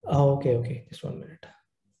 Oh, okay. Just 1 minute.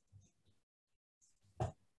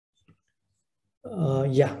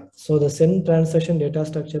 Yeah. So the send transaction data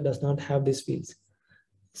structure does not have these fields.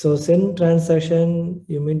 So send transaction,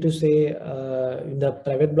 you mean to say in the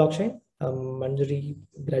private blockchain, Manjari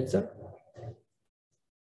Gradzer?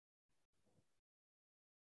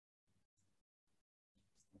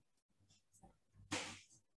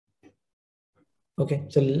 Okay,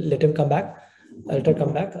 so let him come back. I'll let her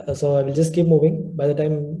come back. So I will just keep moving. By the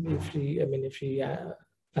time if she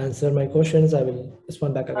answer my questions, I will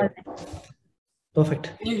respond back again.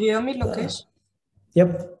 Perfect. Can you hear me, Lokesh?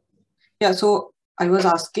 Yep. Yeah, so I was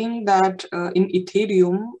asking that in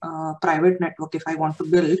Ethereum private network, if I want to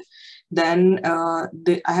build, then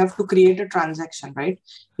I have to create a transaction, right?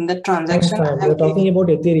 In that transaction, we're talking about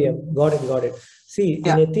Ethereum. Got it. See,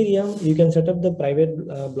 yeah. in Ethereum, you can set up the private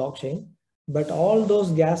blockchain, but all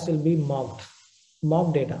those gas will be mocked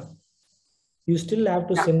data. You still have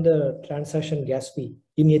to send the transaction gas fee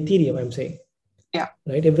in Ethereum, I'm saying. Yeah.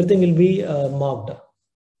 Right. Everything will be mocked.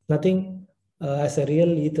 Nothing as a real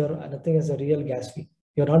ether, nothing as a real gas fee.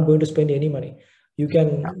 You're not going to spend any money. You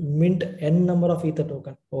can mint n number of ether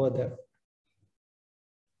token over there.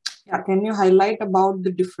 Yeah, can you highlight about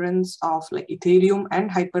the difference of like Ethereum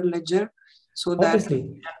and Hyperledger, so that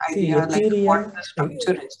obviously, see, idea Ethereum, like what the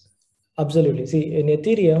structure is? Absolutely. See, in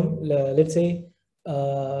Ethereum, let's say,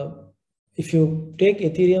 if you take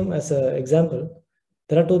Ethereum as an example,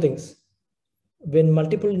 there are two things. When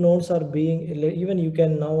multiple nodes are being, even you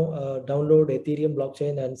can now download Ethereum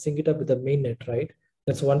blockchain and sync it up with the mainnet, right?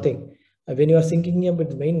 That's one thing. When you are syncing up with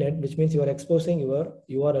the mainnet, which means you are exposing your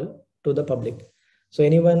URL to the public. So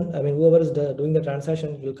anyone, whoever is doing the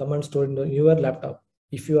transaction will come and store in your laptop.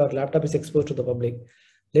 If your laptop is exposed to the public,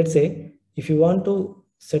 let's say, if you want to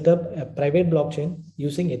set up a private blockchain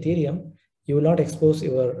using Ethereum, you will not expose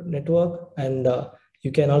your network, and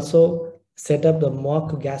you can also set up the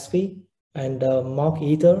mock gas fee and mock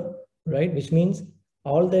ether, right? Which means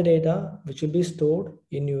all the data which will be stored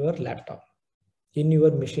in your laptop, in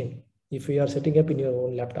your machine, if you are setting up in your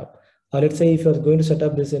own laptop. Or let's say if you are going to set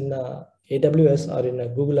up this in AWS or in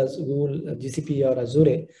Google GCP or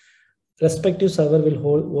Azure, respective server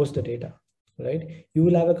will host the data, right? You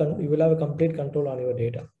will have a complete control on your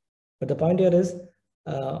data. But the point here is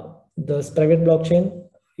the private blockchain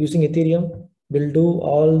using Ethereum will do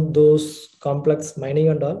all those complex mining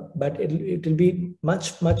and all, but it will be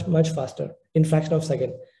much faster in fraction of a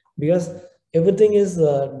second, because everything is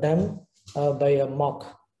done by a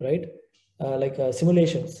mock, right? Like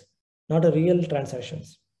simulations, not a real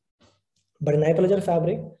transactions. But in Hyperledger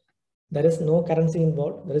Fabric, there is no currency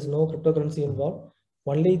involved. There is no cryptocurrency involved.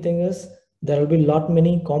 Only thing is there will be lot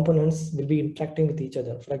many components will be interacting with each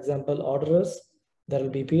other. For example, orderers, there will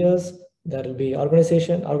be peers, there will be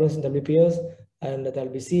organization, there will be peers, and there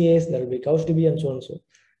will be CAs, there will be CouchDB, and so on and so.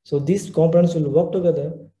 So these components will work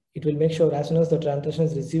together. It will make sure as soon as the transaction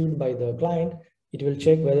is received by the client, it will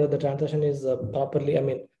check whether the transaction is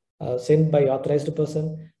properly, sent by authorized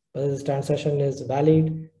person, whether this transaction is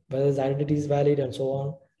valid, whether the identity is valid, and so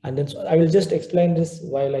on. And then I will just explain this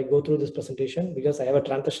while I go through this presentation, because I have a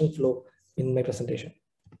transaction flow in my presentation.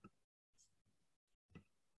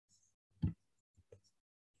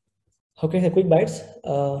 Okay, a quick bites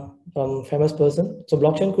from famous person. So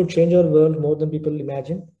blockchain could change our world more than people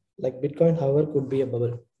imagine. Like Bitcoin, however, could be a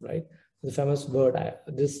bubble, right? The famous word.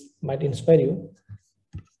 This might inspire you.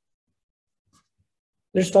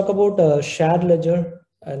 Let's talk about shared ledger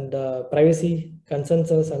and privacy,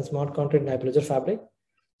 consensus, and smart contract in Hyperledger Fabric.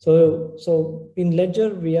 So in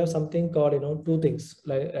Ledger, we have something called, two things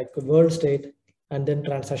like world state and then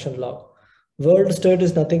transaction log. World state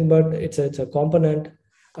is nothing but it's a component.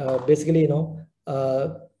 Basically,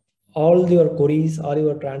 all your queries, all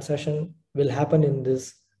your transaction will happen in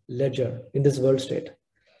this ledger, in this world state.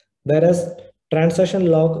 Whereas transaction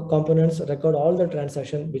log components record all the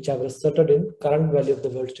transactions which are resulted in current value of the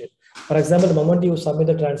world state. For example, the moment you submit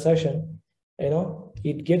the transaction,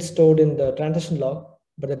 it gets stored in the transaction log,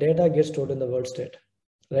 but the data gets stored in the world state,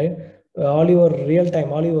 right? All your real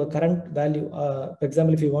time, all your current value. For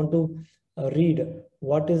example, if you want to read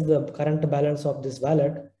what is the current balance of this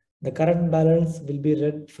wallet, the current balance will be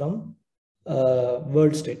read from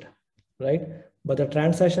world state, right? But the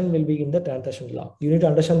transaction will be in the transaction log. You need to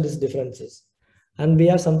understand these differences. And we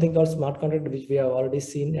have something called smart contract, which we have already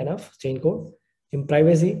seen enough, chain code. In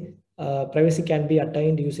privacy, privacy can be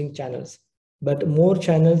attained using channels. But more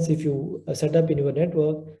channels, if you set up in your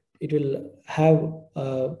network, it will have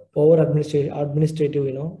over administrative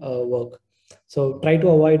work. So try to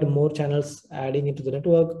avoid more channels adding into the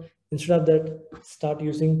network. Instead of that, start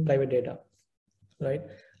using private data, right?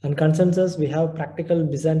 And consensus, we have practical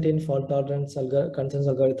Byzantine fault tolerance consensus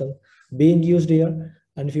algorithm being used here.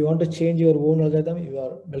 And if you want to change your own algorithm, you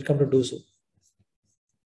are welcome to do so.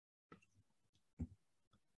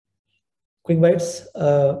 Quick bites,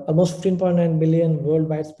 almost 15.9 billion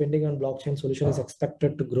worldwide spending on blockchain solution is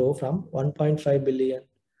expected to grow from 1.5 billion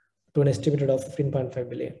to an estimated of 15.5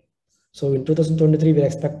 billion. So in 2023, we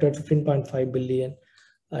expected 15.5 billion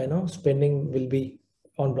spending will be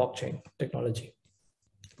on blockchain technology.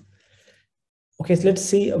 Okay, so let's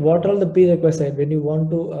see what are the prerequisites when you want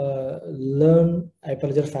to learn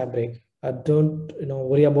Hyperledger Fabric. Don't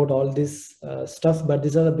worry about all this stuff, but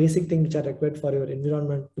these are the basic things which are required for your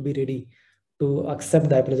environment to be ready to accept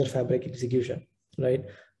the Hyperledger Fabric execution, right?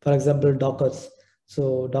 For example, Dockers.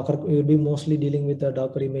 So Docker, you'll be mostly dealing with the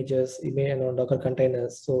Docker images, Docker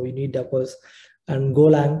containers. So you need Dockers and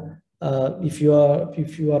Golang. If you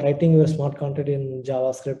are writing your smart contract in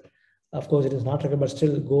JavaScript, of course, it is not required, but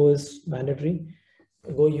still Go is mandatory.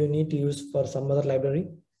 Go you need to use for some other library,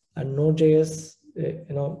 and Node.js,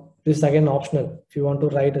 this is again optional. If you want to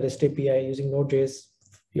write a REST API using Node.js,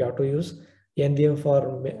 you have to use NVM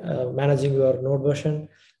for managing your Node version.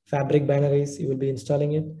 Fabric binaries, you will be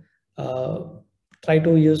installing it. Try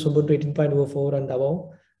to use Ubuntu 18.04 and above.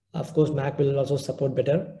 Of course, Mac will also support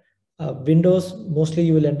better. Windows, mostly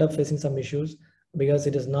you will end up facing some issues because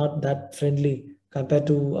it is not that friendly compared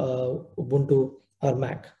to Ubuntu or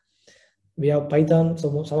Mac. We have Python,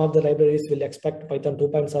 so some of the libraries will expect Python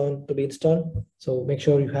 2.7 to be installed. So make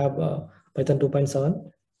sure you have Python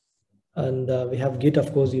 2.7. And we have Git,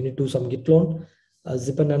 of course, you need to do some Git clone,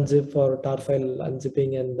 zip and unzip for tar file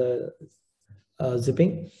unzipping and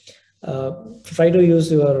zipping. Try to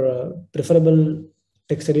use your preferable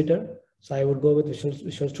text editor. So I would go with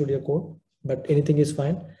Visual Studio Code, but anything is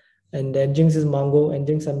fine. And Nginx is Mongo,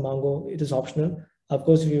 Nginx and Mongo, it is optional. Of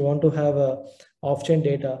course, if you want to have off-chain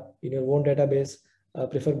data in your own database,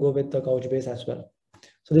 prefer go with the Couchbase as well.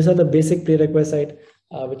 So these are the basic prerequisites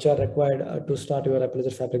which are required to start your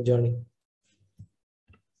Hyperledger Fabric journey.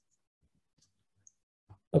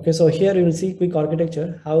 Okay, so here you will see quick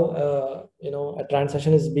architecture, how a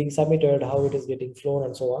transaction is being submitted, how it is getting flown,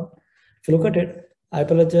 and so on. If you look at it,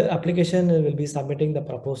 Hyperledger application will be submitting the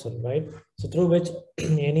proposal, right? So through which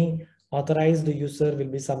any authorized user will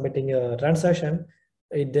be submitting a transaction.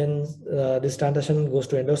 It then this transaction goes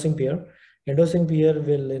to endorsing peer. Endorsing peer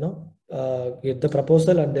will get the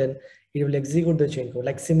proposal, and then it will execute the chain code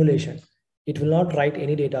like simulation. It will not write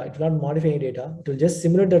any data. It will not modify any data. It will just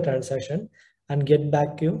simulate the transaction and get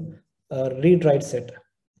back you read write set.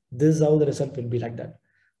 This is how the result will be like that.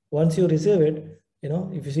 Once you receive it,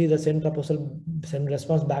 if you see the send proposal, send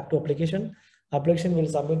response back to application will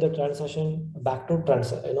submit the transaction back to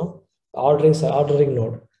ordering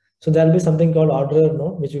node. So there will be something called orderer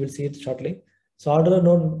node, which you will see it shortly. So orderer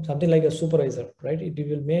node, something like a supervisor, right? It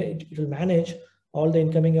will manage all the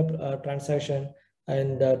incoming transaction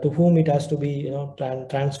and to whom it has to be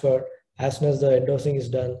transferred as soon as the endorsing is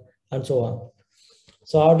done, and so on.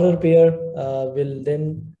 So orderer peer will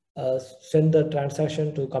then send the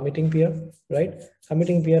transaction to committing peer, right?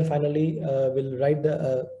 Committing peer finally will write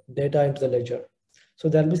the data into the ledger. So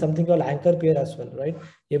there will be something called anchor peer as well, right?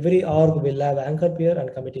 Every org will have anchor peer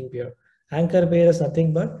and committing peer. Anchor peer is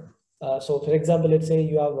nothing but, so for example, let's say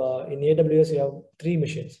you have in AWS, you have 3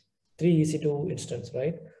 machines, 3 EC2 instance,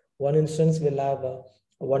 right? One instance will have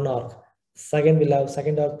one org. Second will have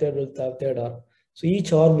second org, third will have third org. So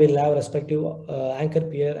each org will have respective anchor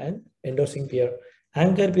peer and endorsing peer.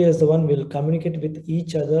 Anchor peer is the one will communicate with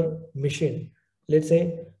each other machine. Let's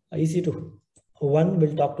say EC2, one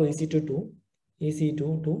will talk to EC2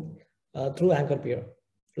 through anchor peer,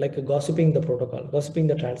 like gossiping the protocol, gossiping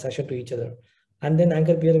the transaction to each other. And then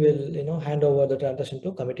anchor peer will hand over the transaction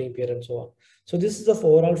to committing peer and so on. So this is the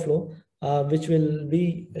overall flow which will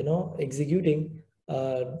be executing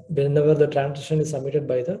whenever the transaction is submitted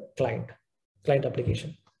by the client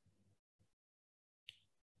application.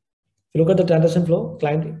 If you look at the transaction flow,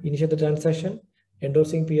 client initiate the transaction,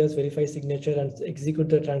 endorsing peers verify signature and execute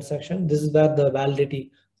the transaction. This is where the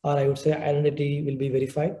validity, or I would say identity, will be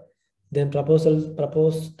verified. Then proposal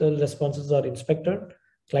responses are inspected.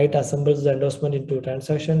 Client assembles the endorsement into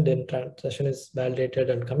transaction. Then transaction is validated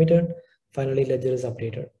and committed. Finally, ledger is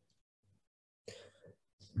updated.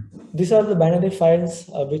 These are the binary files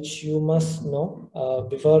which you must know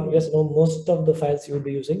most of the files you will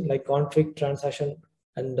be using, like config, transaction,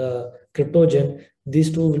 and cryptogen.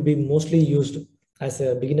 These two will be mostly used as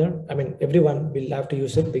a beginner. I mean, everyone will have to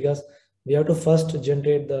use it because we have to first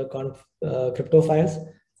generate the crypto files,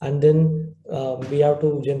 and then we have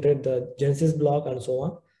to generate the Genesis block and so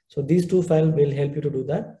on. So these two files will help you to do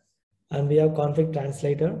that. And we have config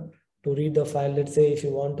translator to read the file. Let's say if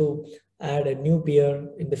you want to add a new peer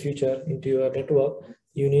in the future into your network,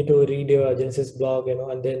 you need to read your Genesis block,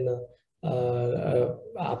 and then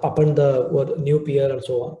append the new peer and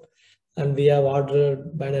so on. And we have order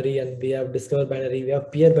binary, and we have discover binary, we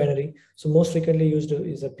have peer binary. So most frequently used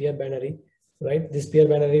is a peer binary, right? This peer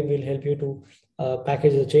binary will help you to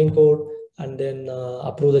package the chain code and then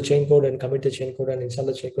approve the chain code and commit the chain code and install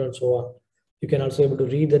the chain code and so on. You can also able to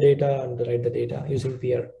read the data and write the data using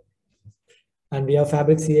peer. And we have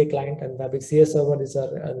Fabric CA client, and Fabric CA server is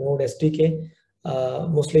a Node SDK.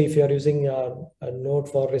 Mostly if you are using a Node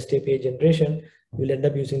for REST API generation, you will end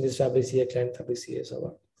up using this Fabric CA client, Fabric CA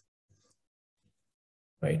server.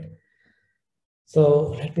 Right.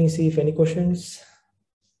 So let me see if any questions.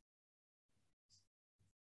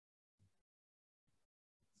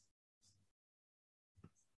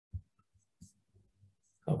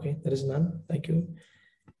 Okay, there is none. Thank you.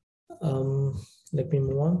 Let me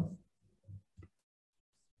move on.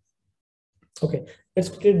 Okay, let's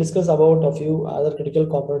quickly discuss about a few other critical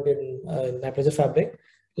components in Hyperledger Fabric,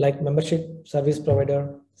 like membership, service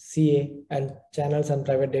provider, CA, and channels and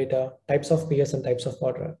private data, types of peers and types of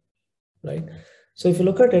partner, right? So if you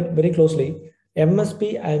look at it very closely,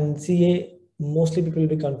 MSP and CA, mostly people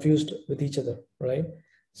will be confused with each other, right?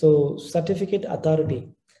 So certificate authority,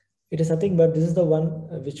 it is nothing but this is the one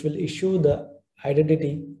which will issue the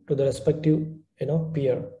identity to the respective,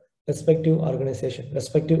 peer, respective organization,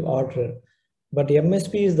 respective order. But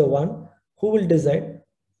MSP is the one who will decide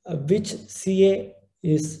which CA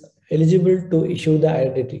is eligible to issue the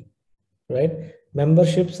identity, right?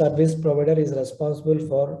 Membership service provider is responsible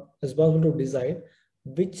to decide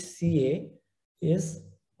which CA is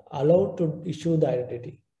allowed to issue the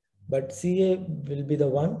identity, but CA will be the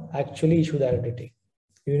one actually issue the identity.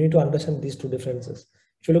 You need to understand these two differences.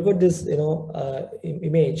 If you look at this,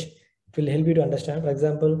 image, it will help you to understand. For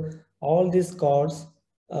example, all these cards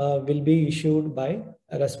will be issued by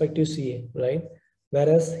a respective CA, right?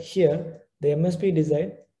 Whereas here, the MSP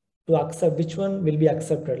decide to accept which one will be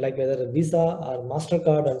accepted, like whether a Visa or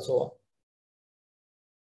MasterCard and so on,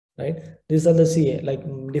 right? These are the CA, like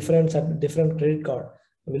different credit card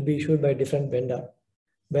will be issued by different vendor.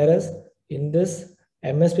 Whereas in this,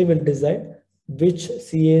 MSP will decide which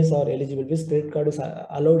CAs are eligible, which credit card is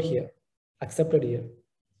allowed here, accepted here,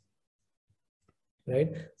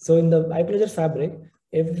 right? So in the Hyperledger Fabric,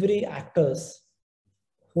 every actors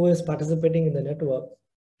who is participating in the network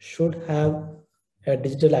should have a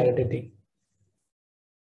digital identity,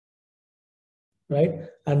 right?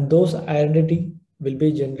 And those identity will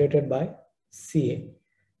be generated by CA.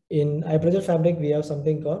 In Hyperledger Fabric, we have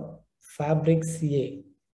something called Fabric CA,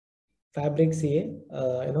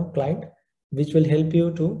 client, which will help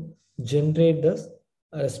you to generate this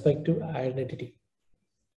respective identity.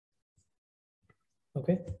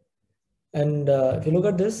 Okay, and if you look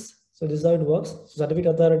at this, so this is how it works. So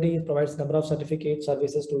certificate authority provides number of certificate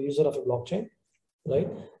services to user of a blockchain, right?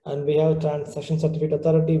 And we have transaction certificate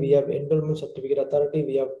authority, we have enrollment certificate authority,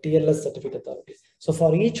 we have TLS certificate authority. So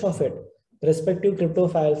for each of it, respective crypto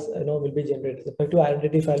files, will be generated. Respective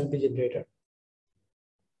identity file will be generated.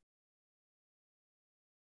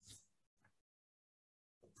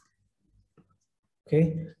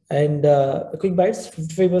 Okay, and quick bites,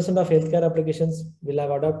 55% of healthcare applications will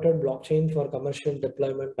have adopted blockchain for commercial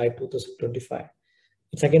deployment by 2025.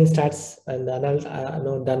 It's again stats and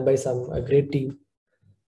done by some great team.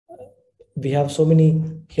 We have so many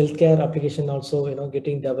healthcare application also,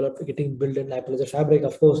 getting developed, getting built in Hyperledger Fabric,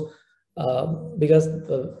 of course, because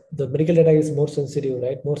the medical data is more sensitive,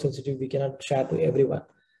 right? More sensitive, we cannot share to everyone.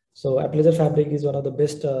 So Hyperledger Fabric is one of the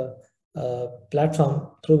best platform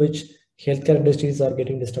through which healthcare industries are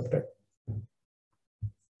getting disrupted.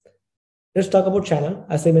 Let's talk about channel.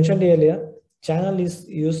 As I mentioned earlier, channel is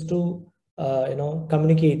used to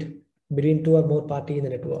communicate between two or more parties in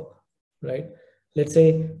the network, right? Let's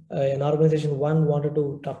say an organization 1 wanted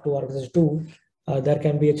to talk to organization 2, there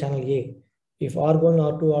can be a channel A. If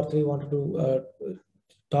R1, R2, R3 wanted to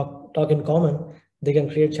talk in common, they can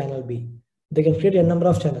create channel B. They can create a number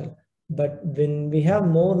of channels, but when we have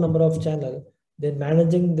more number of channels, then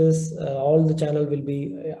managing this, all the channel will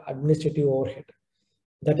be administrative overhead.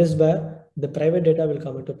 That is where the private data will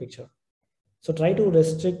come into picture. So try to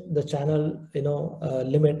restrict the channel,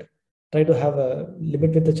 limit. Try to have a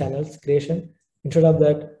limit with the channels creation. Instead of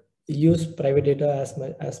that, use private data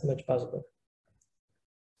as much possible.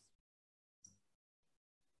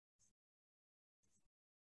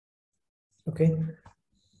 Okay.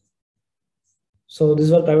 So this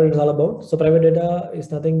is what private data is all about. So private data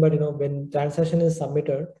is nothing but, when transaction is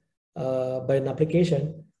submitted by an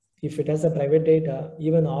application, if it has a private data,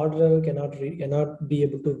 even order cannot be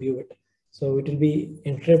able to view it. So it will be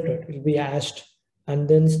encrypted, it will be hashed, and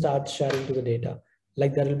then start sharing to the data.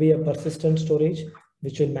 Like there will be a persistent storage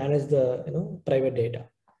which will manage the private data.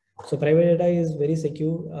 So private data is very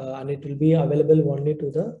secure and it will be available only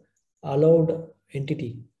to the allowed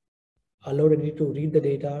entity to read the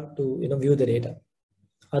data, to view the data.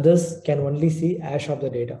 Others can only see hash of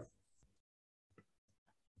the data.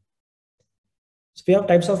 So we have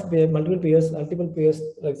types of multiple peers,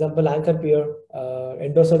 for example, anchor peer,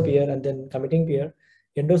 endorser peer, and then committing peer.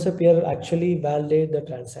 Endorser peer actually validate the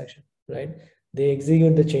transaction, right? They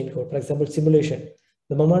execute the chain code. For example, simulation.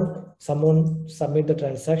 The moment someone submit the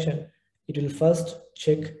transaction, it will first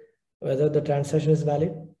check whether the transaction is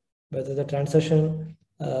valid, whether the transaction,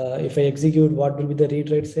 if I execute, what will be the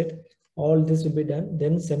read write set. All this will be done,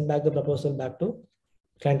 then send back the proposal back to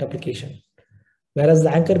client application. Whereas the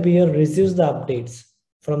anchor peer receives the updates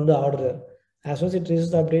from the orderer. As soon as it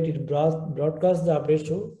receives the update, it broadcasts the updates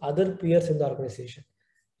to other peers in the organization.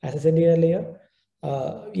 As I said earlier,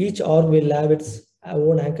 each org will have its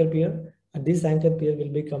own anchor peer, and this anchor peer will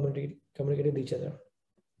be communicating with each other.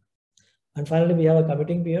 And finally, we have a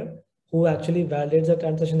committing peer who actually validates the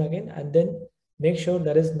transaction again and then make sure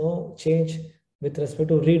there is no change with respect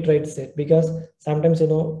to read write set, because sometimes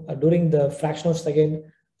during the fraction of second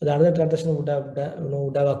the other transaction would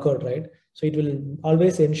have occurred, right? So it will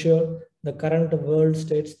always ensure the current world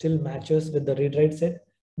state still matches with the read write set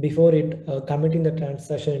before it committing the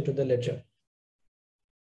transaction into the ledger.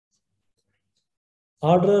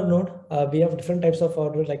 Orderer node, we have different types of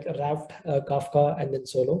order like Raft, Kafka, and then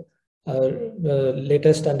Solo. The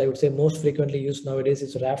latest and I would say most frequently used nowadays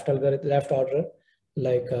is Raft algorithm, Raft orderer,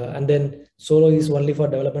 and then Solo is only for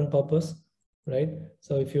development purpose, right?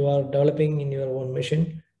 So if you are developing in your own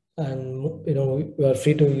machine, and you are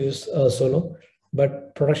free to use Solo,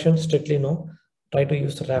 but production strictly no. Try to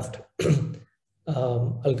use Raft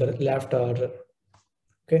algorithm, Raft order.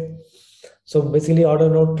 Okay. So basically, order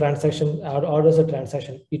node transaction orders a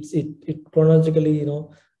transaction. It chronologically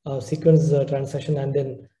sequence the transaction and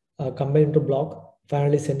then combine into block.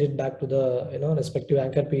 Finally, send it back to the respective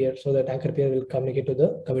anchor peer, so that anchor peer will communicate to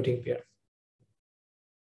the committing peer.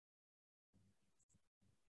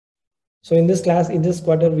 So in this class, in this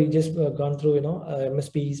quarter, we just gone through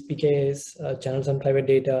MSPs, PKs, channels and private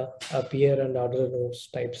data, peer and order nodes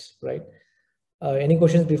types, right? Any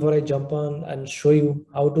questions before I jump on and show you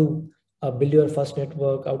how to build your first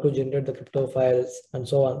network, how to generate the crypto files, and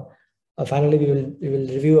so on. Finally, we will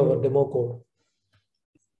review our demo code.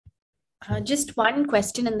 Just one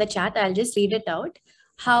question in the chat. I'll just read it out.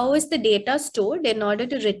 How is the data stored in order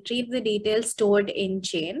to retrieve the details stored in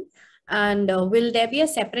chain? And will there be a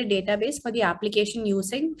separate database for the application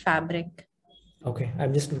using Fabric? Okay,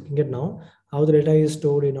 I'm just looking at now how the data is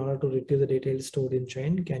stored in order to retrieve the details stored in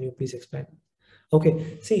chain. Can you please explain?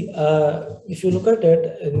 Okay, see, if you look at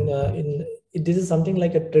it, this is something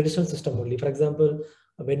like a traditional system only. For example,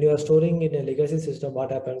 when you are storing in a legacy system,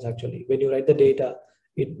 what happens actually when you write the data?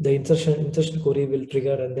 The insertion query will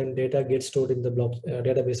trigger, and then data gets stored in the block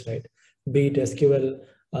database, right? Be it SQL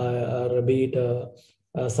or be it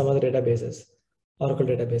some other databases, Oracle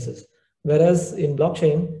databases. Whereas in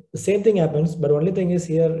blockchain, the same thing happens, but only thing is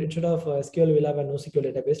here, instead of SQL, we'll have a NoSQL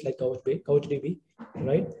database like CouchDB,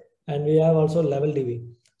 right? And we have also LevelDB.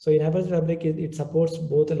 So in Hyperledger Fabric, it supports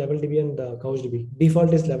both LevelDB and CouchDB.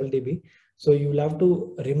 Default is LevelDB. So you will have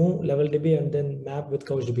to remove LevelDB and then map with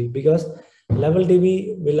CouchDB, because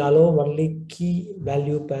LevelDB will allow only key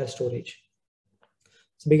value pair storage.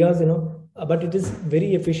 So because but it is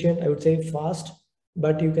very efficient, I would say fast,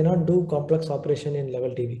 but you cannot do complex operation in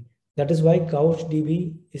LevelDB. That is why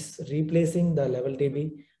CouchDB is replacing the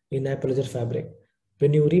LevelDB in Hyperledger Fabric.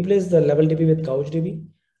 When you replace the LevelDB with CouchDB,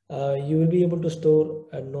 you will be able to store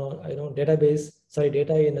data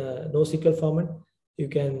in a NoSQL format. You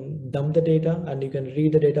can dump the data and you can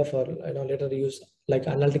read the data for later use, like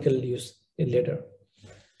analytical use in later,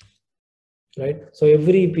 right? So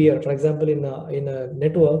every peer, for example, in a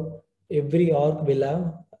network, every org will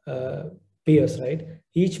have peers, right?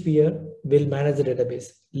 Each peer will manage the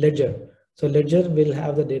database. Ledger, so ledger will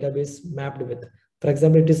have the database mapped with. For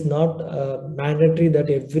example, it is not mandatory that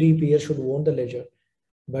every peer should own the ledger,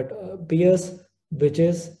 but peers which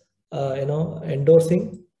is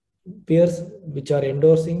endorsing, peers which are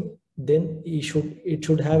endorsing, then it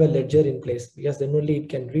should have a ledger in place, because then only it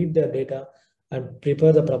can read the data and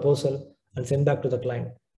prepare the proposal and send back to the client,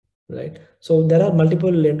 right? So there are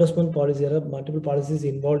multiple endorsement policies. There are multiple policies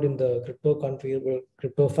involved in the crypto configurable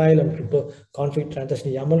crypto file and crypto config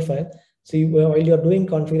transaction YAML file. So while you are doing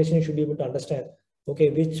configuration, you should be able to understand, okay,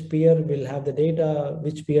 which peer will have the data,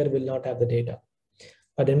 which peer will not have the data.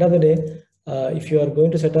 At the end of the day, if you are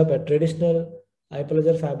going to set up a traditional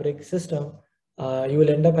Hyperledger Fabric system, you will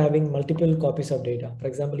end up having multiple copies of data. For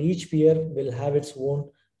example, each peer will have its own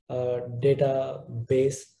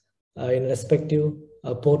database in respective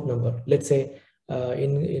port number. Let's say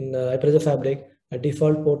in Hyperledger Fabric, a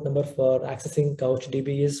default port number for accessing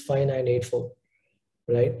CouchDB is 5984,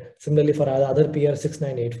 right? Similarly, for other peer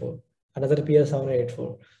 6984, another peer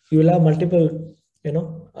 784. You will have multiple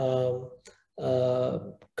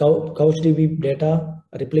CouchDB data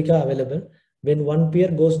replica available. When one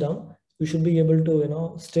peer goes down, you should be able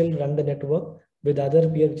to still run the network with other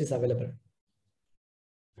peer which is available.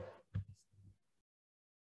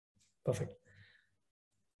 Perfect.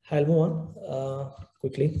 I'll move on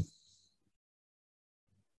quickly.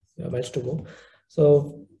 Bites to go.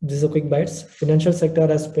 So this is a quick bites. Financial sector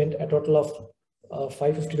has spent a total of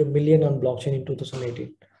 552 million on blockchain in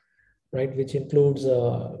 2018, right? Which includes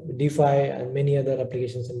DeFi and many other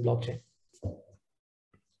applications in blockchain.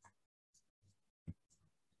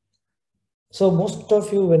 So most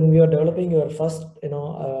of you, when you are developing your first,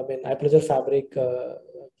 Hyperledger Fabric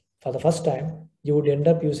for the first time, you would end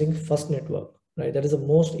up using first network, right? That is the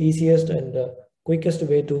most easiest and quickest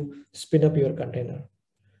way to spin up your container,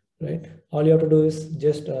 right? All you have to do is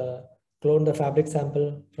just clone the Fabric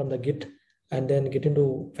sample from the Git and then get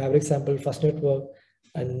into Fabric sample first network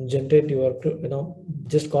and generate your,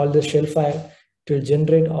 just call this shell file. It will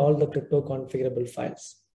generate all the crypto configurable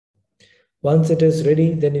files. Once it is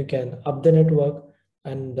ready, then you can up the network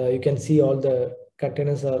and you can see all the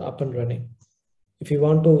containers are up and running. If you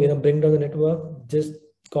want to bring down the network, just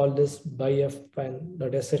call this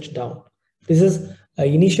byf.sh down. This is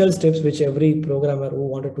initial steps which every programmer who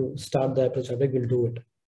wanted to start the Hyperledger Fabric will do it,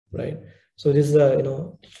 right? So this is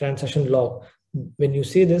a transaction log. When you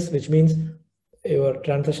see this, which means your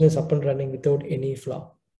transaction is up and running without any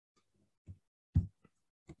flaw.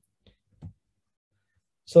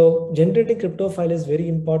 So generating crypto file is very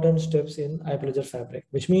important steps in Hyperledger Fabric,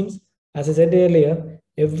 which means, as I said earlier,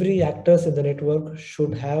 every actors in the network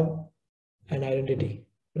should have an identity,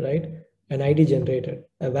 right? An ID generator,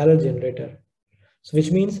 a valid generator. So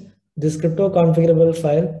which means this crypto configurable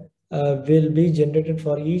file will be generated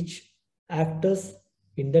for each actors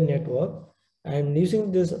in the network, and using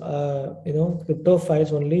this crypto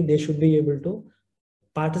files only, they should be able to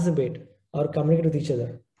participate or communicate with each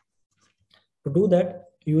other. To do that,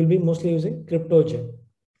 you will be mostly using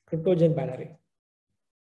CryptoGen binary.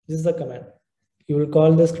 This is the command. You will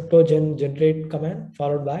call this CryptoGen generate command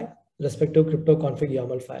followed by respective crypto config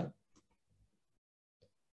YAML file.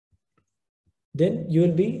 Then you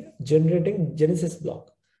will be generating Genesis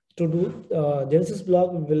block. To do Genesis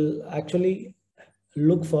block will actually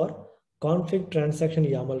look for config transaction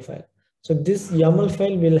YAML file. So this YAML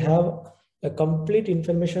file will have a complete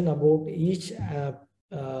information about each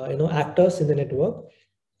actors in the network.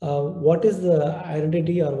 What is the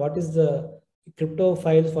identity or what is the crypto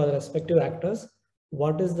file for the respective actors?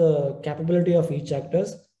 What is the capability of each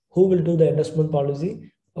actors? Who will do the endorsement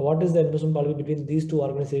policy? What is the endorsement policy between these two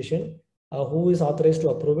organizations? Who is authorized to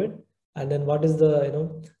approve it? And then what is the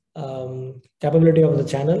capability of the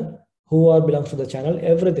channel? Who all belongs to the channel?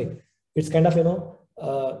 Everything. It's kind of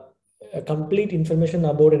a complete information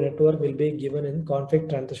about a network will be given in config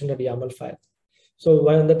transaction.yaml file. So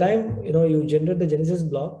when the time you generate the Genesis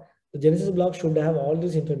block, the Genesis block should have all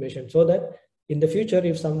this information, so that in the future,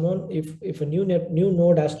 if a new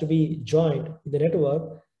node has to be joined in the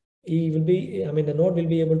network, the node will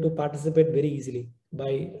be able to participate very easily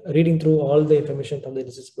by reading through all the information from the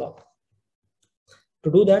Genesis block.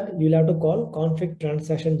 To do that, you'll have to call config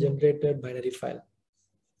transaction generated binary file.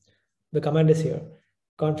 The command is here: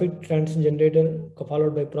 config transaction generator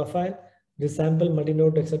followed by profile. This sample,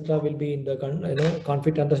 multi-node, etc. will be in the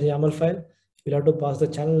config transaction YAML file. You'll have to pass the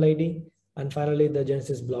channel ID and finally the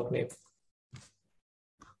Genesis block name.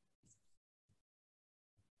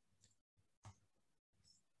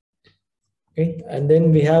 Okay, and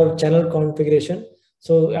then we have channel configuration.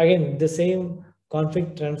 So again, the same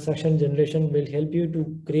config transaction generation will help you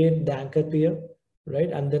to create the anchor peer, right?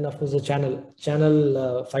 And then of course the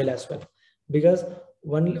channel file as well, because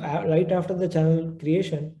right after the channel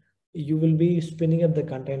creation, you will be spinning up the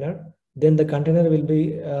container. Then the container will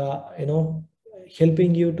be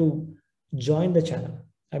helping you to join the channel.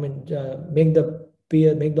 Make the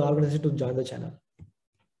organization to join the channel.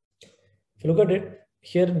 If you look at it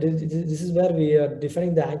here, this is where we are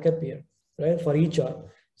defining the anchor peer, right? For each org.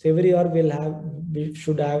 So every org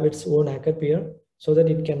should have its own anchor peer, so that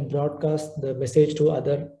it can broadcast the message to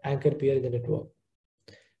other anchor peer in the network.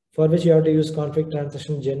 For which you have to use config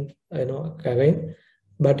transaction gen, again.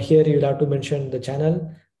 But here you'll have to mention the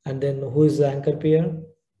channel and then who is the anchor peer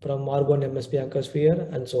from org1 MSP anchor peer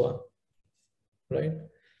and so on, right?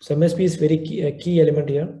 So MSP is very key element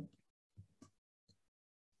here.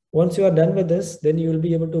 Once you are done with this, then you will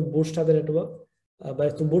be able to bootstrap the network. By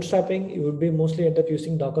bootstrapping, you will be mostly end up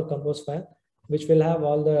using Docker Compose file, which will have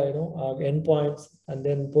all the endpoints and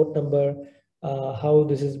then port number, how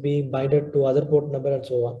this is being binded to other port number and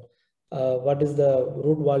so on. What is the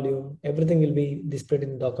root volume? Everything will be displayed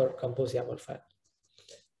in Docker Compose YAML file.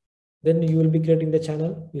 Then you will be creating the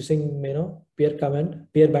channel using peer command,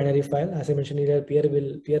 peer binary file. As I mentioned earlier, peer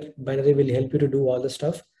binary will help you to do all the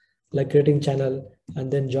stuff like creating channel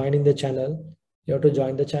and then joining the channel. You have to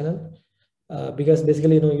join the channel because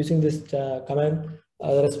basically using this command,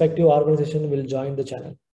 the respective organization will join the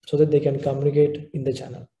channel so that they can communicate in the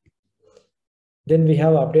channel. Then we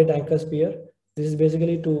have update anchors peer. This is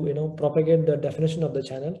basically to propagate the definition of the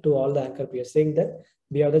channel to all the anchor peers, saying that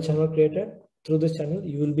we have the channel created. Through this channel,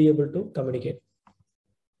 you will be able to communicate.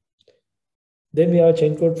 Then we have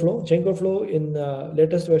chain code flow. Chain code flow in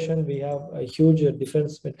latest version, we have a huge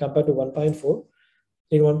difference when compared to 1.4.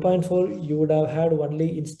 In 1.4, you would have had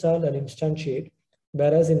only install and instantiate,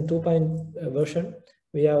 whereas in 2. Version,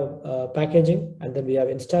 we have packaging, and then we have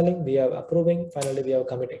installing, we have approving, finally we have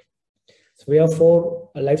committing. So we have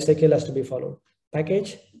 4 life cycle has to be followed: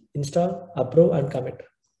 package, install, approve, and commit.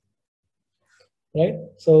 Right.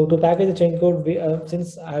 So to package the chain code, we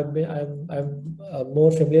since I'm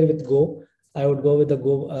more familiar with Go, I would go with the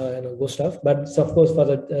Go Go stuff. But of course, for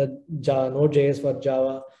the Node.js, for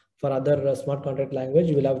Java, for other smart contract language,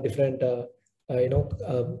 you will have different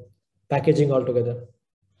packaging altogether.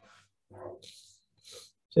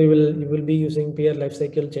 So you will be using peer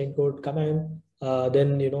lifecycle chain code command.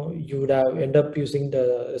 Then you would have end up using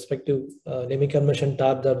the respective naming convention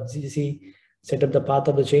tab.gc. Set up the path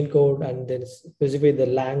of the chain code and then specify the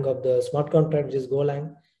lang of the smart contract, which is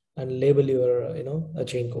Golang, and label your a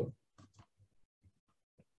chain code.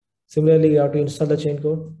 Similarly, you have to install the chain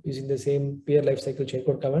code using the same peer lifecycle chain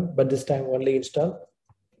code command, but this time only install.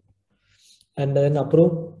 And then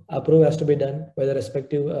approve has to be done by the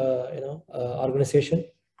respective organization.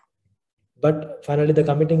 But finally, the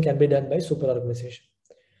committing can be done by super organization.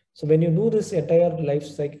 So when you do this entire life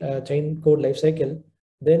cycle, chain code life cycle,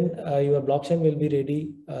 then your blockchain will be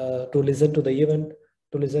ready to listen to the event,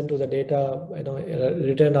 to listen to the data,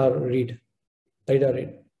 return or read, write or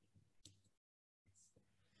read.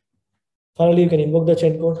 Finally, you can invoke the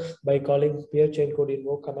chain code by calling peer chain code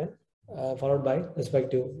invoke command, followed by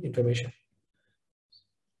respective information.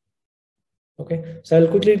 Okay, so I'll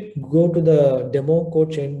quickly go to the demo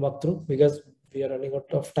code chain walkthrough because we are running out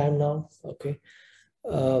of time now. Okay.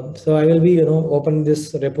 So I will be open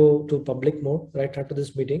this repo to public mode right after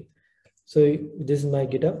this meeting. So this is my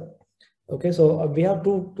GitHub. Okay, so we have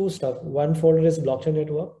two stuff. One folder is blockchain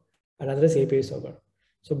network, another is API server.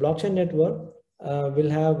 So blockchain network will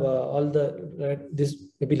have all the this.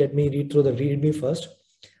 Maybe let me read through the README first.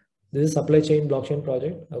 This is supply chain blockchain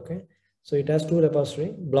project. Okay, so it has 2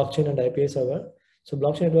 repository, blockchain and API server. So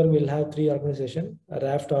blockchain network will have 3 organizations: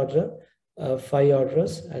 Raft order, 5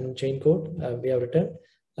 orders, and chain code. We have written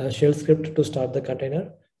shell script to start the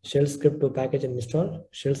container, shell script to package and install,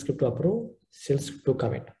 shell script to approve, shell script to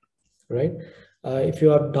commit. Right? If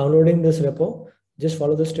you are downloading this repo, just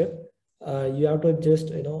follow the step. You have to just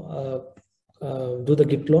do the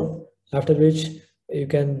git clone. After which you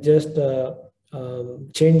can just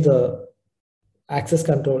change the access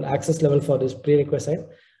level for this prerequisite.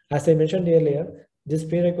 As I mentioned earlier, this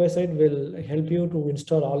prerequisite will help you to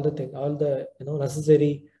install all the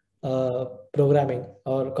necessary programming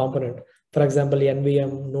or component. For example,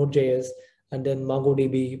 NVM, Node.js, and then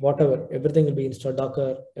MongoDB, whatever, everything will be installed,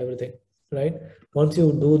 Docker, everything, right? Once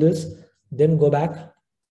you do this, then go back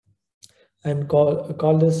and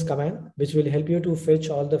call this command, which will help you to fetch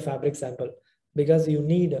all the fabric sample, because you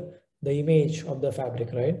need the image of the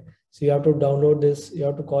fabric, right? So you have to download this, you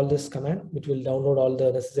have to call this command, which will download all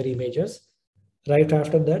the necessary images. Right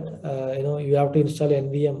after that, you have to install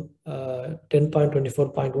NVM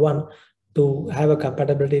 10.24.1 to have a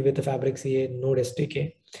compatibility with the Fabric CA Node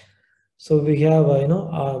SDK. So we have,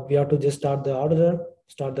 we have to just start the order,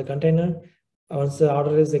 start the container. Once the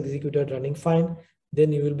order is executed, running fine,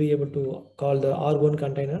 then you will be able to call the R1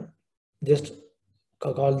 container, just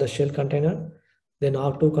call the shell container, then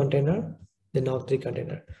R2 container, then R3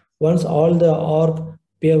 container. Once all the org,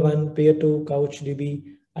 peer 1, peer 2, CouchDB,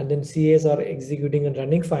 and then CAs are executing and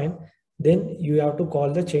running fine, then you have to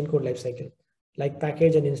call the chain code lifecycle, like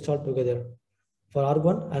package and install together for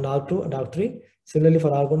R1 and R2 and R3. Similarly,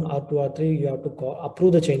 for R1, R2, R3, you have to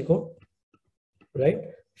approve the chain code, right?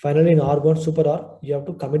 Finally, in R1 super R, you have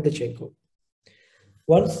to commit the chain code.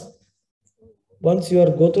 Once you are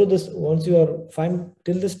go through this, once you are fine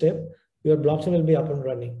till this step, your blockchain will be up and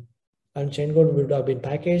running, and chain code would have been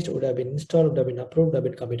packaged, would have been installed, would have been approved, would have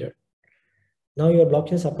been committed. Now your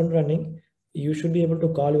blockchain is up and running. You should be able to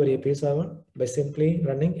call your API server by simply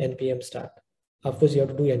running npm start. Of course, you have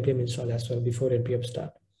to do npm install as well before npm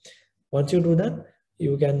start. Once you do that,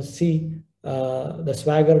 you can see the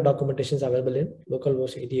Swagger documentation is available in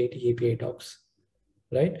localhost 8080 API docs.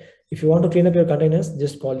 right? If you want to clean up your containers,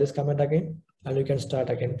 just call this command again, and you can start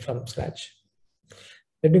again from scratch.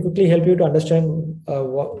 Let me quickly help you to understand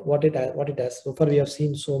what it does. So far, we have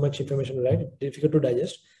seen so much information, right? Difficult to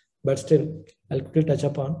digest, but still, I'll quickly touch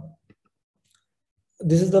upon.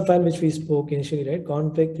 This is the file which we spoke initially, right?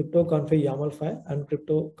 Config, crypto config YAML file and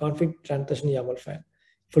crypto config transaction YAML file.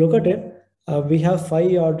 If you look at it, we have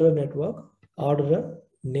 5 order network, order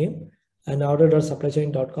name, and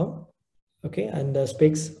order.supplychain.com. Okay, and the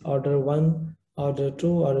specs order 1, order 2,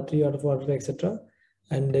 order 3, order 4, order etc.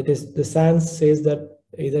 And it is the SANS says that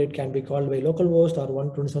either it can be called by localhost or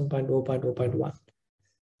 127.0.0.1.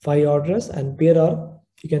 5 orders, and peer org,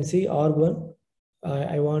 you can see org1.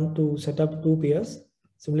 I want to set up 2 peers.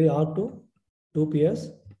 Similarly, org2, 2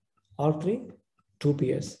 peers, org3, 2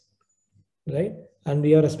 peers, right? And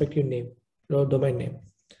we have respective name, domain name.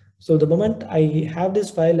 So the moment I have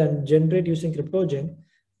this file and generate using CryptoGen,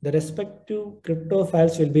 the respective crypto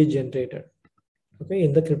files will be generated. Okay,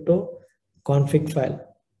 in the crypto config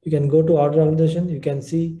file, you can go to order organization, you can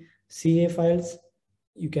see CA files,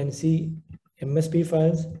 you can see MSP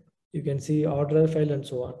files, you can see order file, and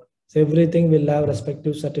so on. So everything will have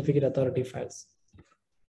respective certificate authority files,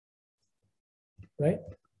 right?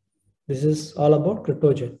 This is all about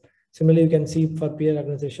CryptoGen. Similarly, you can see for peer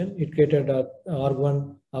organization, it created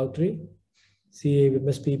org1, org3, CA,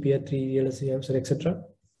 MSP, peer 3, LSC, etc.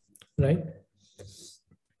 Right?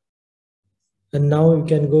 And now you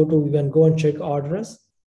can go and check orders.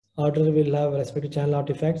 Order will have respective channel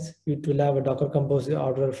artifacts. It will have a Docker Compose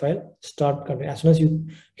order file. Start container. As soon as you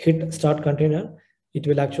hit start container, it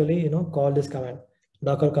will actually call this command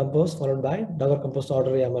Docker Compose followed by Docker Compose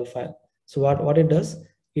order YAML file. So what it does,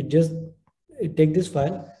 it take this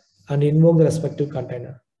file and invoke the respective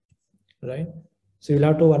container, right? So you'll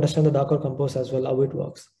have to understand the Docker Compose as well, how it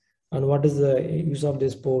works, and what is the use of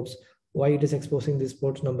these ports, why it is exposing this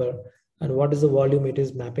port number, and what is the volume it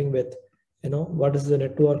is mapping with. What is the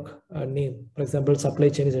network name? For example, supply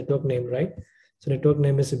chain is network name, right? So network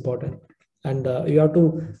name is important. And you have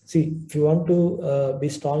to see, if you want to be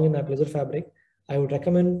strong in Hyperledger Fabric, I would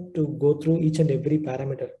recommend to go through each and every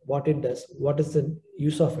parameter, what it does, what is the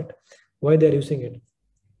use of it, why they're using it,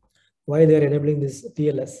 why they're enabling this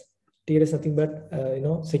TLS. TLS is nothing but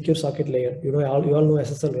secure socket layer. You all know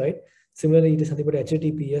SSL, right? Similarly, it is nothing but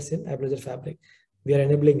HTTPS in Hyperledger Fabric. We are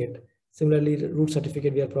enabling it. Similarly, root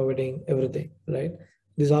certificate, we are providing everything, right?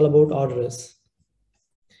 This is all about orders.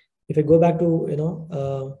 If I go back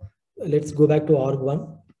to, let's go back to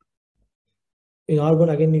org1. In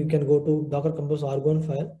org1, again, you can go to Docker Compose org1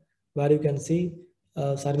 file, where you can see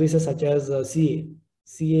services such as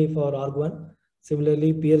CA for org1.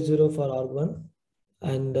 Similarly, peer0 for org1,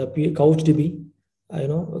 and CouchDB.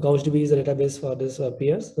 CouchDB is a database for this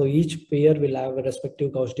peers. So each peer will have a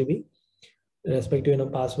respective CouchDB,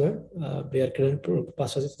 respective password.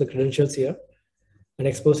 Password is the credentials here, and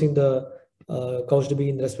exposing the CouchDB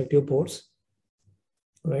in the respective ports,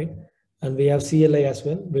 right? And we have CLI as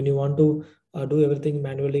well. When you want to do everything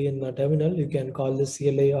manually in the terminal, you can call this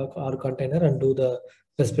CLI or container and do the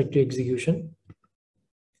respective execution,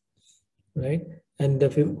 right? And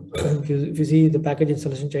if you see the package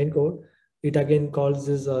installation chain code, it again calls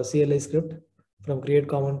this CLI script from create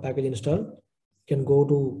common package install. You can go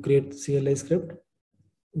to create CLI script,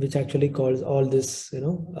 which actually calls all this,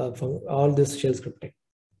 from all this shell scripting.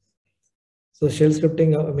 So shell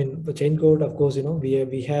scripting, I mean, the chain code, of course,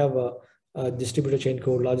 we have distributor chain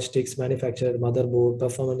code, logistics, manufacturer, motherboard,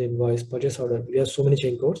 performance invoice, purchase order. We have so many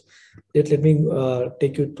chain codes. Let me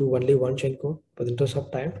take you to only one chain code for the interest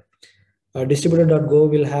of time. Distributor.go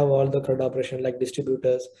will have all the CRUD operation like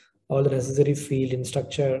distributors, all the necessary field in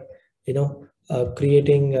structure,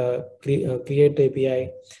 creating create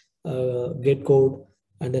API, get code,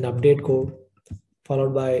 and then update code,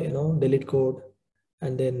 followed by delete code,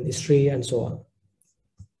 and then history, and so on.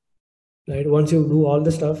 Right. Once you do all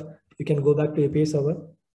the stuff, you can go back to API server.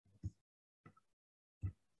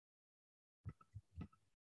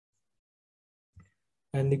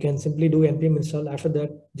 And you can simply do npm install. After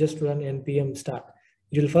that, just run npm start.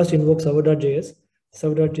 It will first invoke server.js.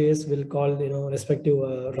 Server.js will call respective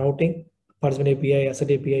routing, participant API,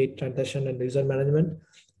 asset API, transaction, and user management,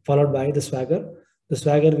 followed by the Swagger. The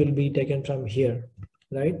Swagger will be taken from here,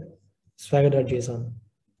 right? Swagger.json.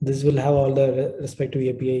 This will have all the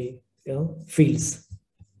respective API fields.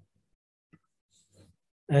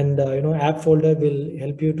 And app folder will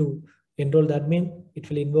help you to enroll the admin. It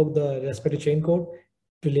will invoke the respective chain code.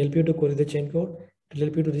 It will help you to query the chain code. It will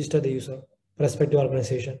help you to register the user, respective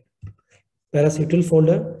organization. Whereas util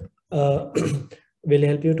folder will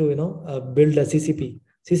help you to build a CCP.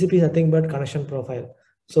 CCP is nothing but connection profile.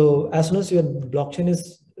 So as soon as your blockchain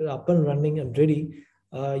is up and running and ready,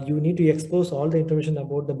 you need to expose all the information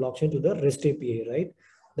about the blockchain to the REST API, right?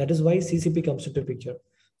 That is why CCP comes into picture.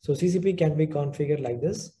 So CCP can be configured like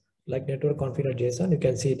this, like network config.json. You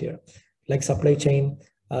can see it here, like supply chain,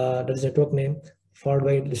 that is network name, followed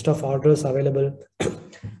by list of orders available,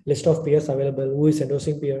 list of peers available, who is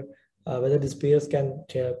endorsing peer, whether these peers can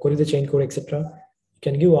query the chain code, etc. You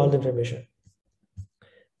can give all the information.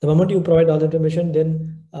 The moment you provide all the information,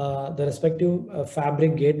 then the respective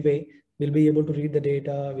fabric gateway will be able to read the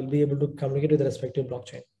data, will be able to communicate with the respective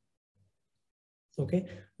blockchain. Okay,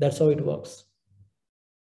 that's how it works.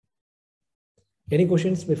 Any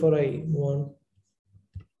questions before I move on?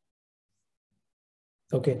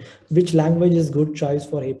 Okay, which language is good choice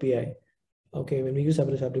for API? Okay, when we use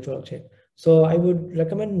Fabric for blockchain. So I would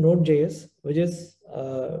recommend Node.js, which is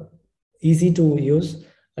easy to use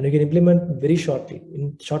and you can implement very shortly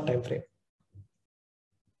in short time frame.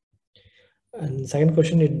 And second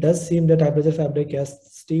question, it does seem that Hyperledger Fabric has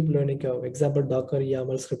steep learning curve, example Docker,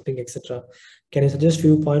 YAML scripting, etc. Can you suggest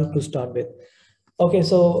few points to start with? Okay,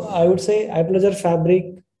 so I would say Hyperledger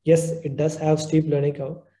Fabric, yes, it does have steep learning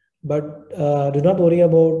curve, but do not worry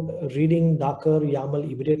about reading Docker, YAML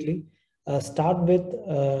immediately. Start with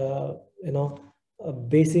a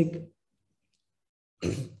basic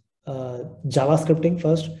JavaScripting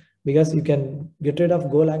first, because you can get rid of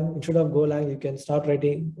Golang. Instead of Golang, you can start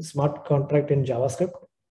writing smart contract in JavaScript,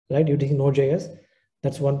 right? Using Node.js.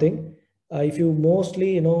 That's one thing. If you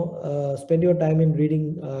mostly spend your time in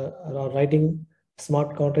reading or writing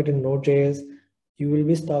smart contract in Node.js, you will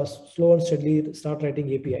be slow and steadily start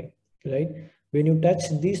writing API, right? When you touch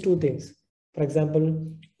these two things, for example,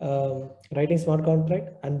 writing smart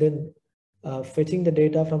contract and then fetching the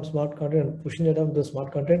data from smart contract and pushing it up to the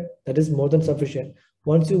smart contract, that is more than sufficient.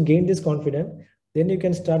 Once you gain this confidence, then you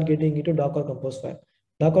can start getting into Docker Compose file.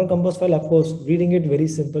 Docker Compose file, of course, reading it very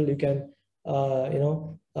simple. You can,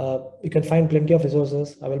 you can find plenty of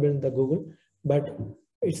resources available in the Google, but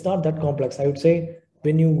it's not that complex. I would say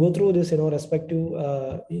when you go through this, respective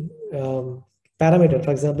parameter, for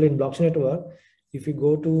example, in blockchain network, if you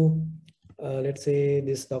go to, let's say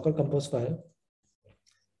this Docker Compose file,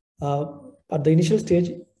 at the initial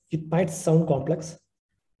stage, it might sound complex,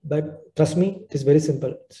 but trust me, it is very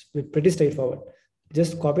simple. It's pretty straightforward.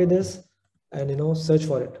 Just copy this and search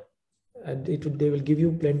for it, and they will give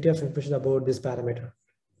you plenty of information about this parameter.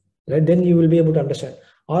 Right? Then you will be able to understand.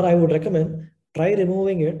 Or I would recommend try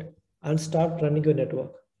removing it and start running your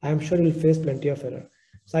network. I am sure you will face plenty of error.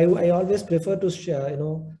 So I always prefer to store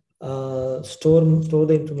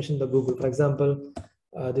the information in the Google. For example,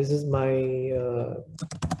 this is my.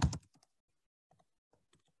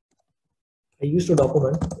 I used to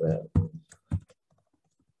document.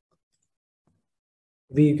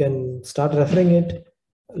 We can start referring it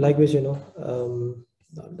like which, not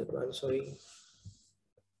that one, sorry.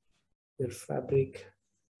 Your fabric.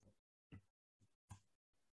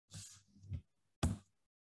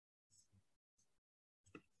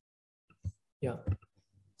 Yeah.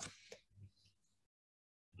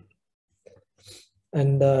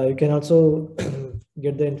 And you can also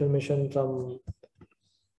get the information from,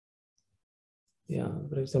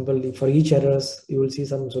 for example, for each errors, you will see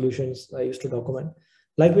some solutions I used to document.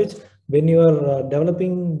 Like which, when you are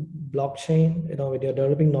developing blockchain, when you're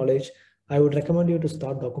developing knowledge, I would recommend you to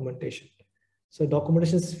start documentation. So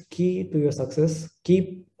documentation is key to your success.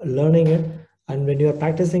 Keep learning it, and when you are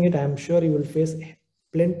practicing it, I am sure you will face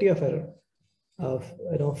plenty of error.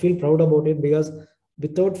 Feel proud about it, because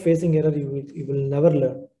without facing error, you will never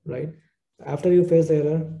learn, right? After you face the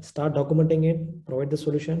error, start documenting it, provide the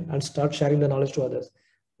solution, and start sharing the knowledge to others.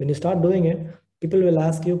 When you start doing it, people will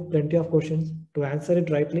ask you plenty of questions. To answer it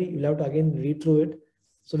rightly, you'll have to again read through it,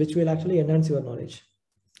 so which will actually enhance your knowledge,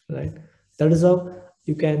 right? That is how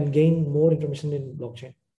you can gain more information in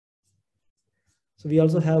blockchain. So we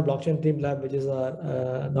also have Blockchain Team Lab, which is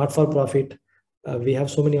a not-for-profit. We have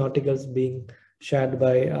so many articles being shared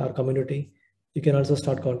by our community. You can also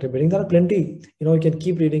start contributing. There are plenty, you can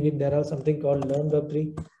keep reading it. There are something called Learn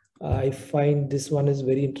Web3. I find this one is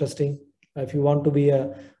very interesting. If you want to be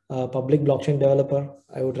a public blockchain developer,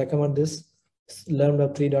 I would recommend this,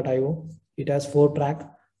 learnweb3.io. It has 4 tracks,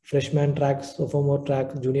 freshman track, sophomore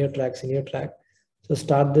track, junior track, senior track. So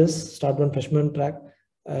start one freshman track,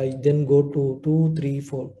 then go to 2, 3,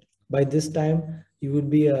 4. By this time, you would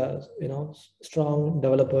be a strong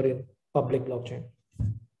developer in public blockchain,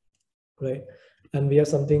 right? And we have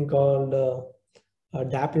something called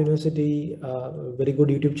DAP University, very good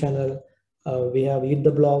YouTube channel. We have Eat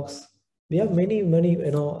the Blocks. We have many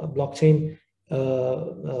blockchain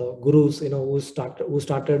gurus, who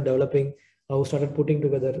started developing who started putting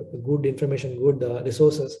together good information, good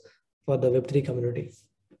resources for the Web3 community.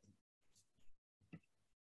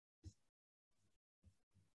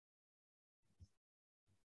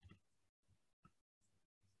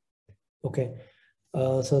 Okay.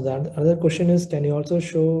 So the other question is, can you also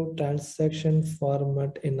show transaction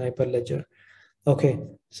format in Hyperledger? Okay,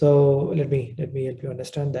 so let me help you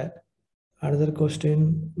understand that. Another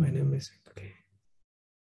question. My name is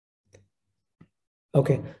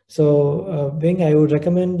okay. So Bing, I would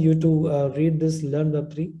recommend you to read this Learn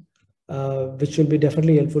Web3, which will be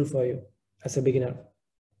definitely helpful for you as a beginner.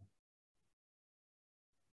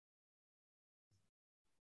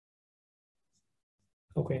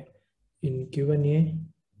 Okay, in Q&A,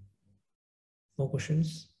 no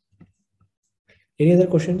questions. Any other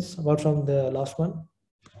questions apart from the last one?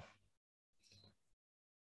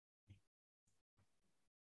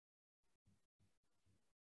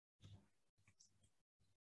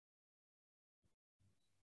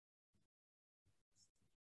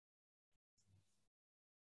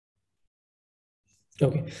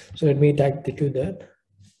 Okay, so let me take you that.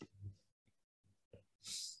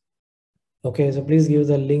 Okay, so please give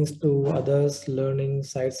the links to others learning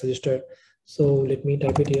sites suggested. So let me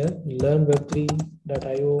type it here,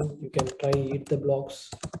 learnweb3.io. You can try Eat the Blocks.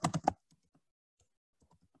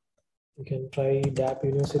 You can try DAP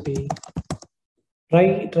University.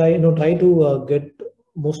 Try to get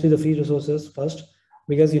mostly the free resources first,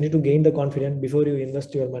 because you need to gain the confidence before you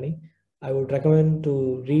invest your money. I would recommend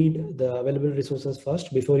to read the available resources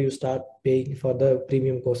first before you start paying for the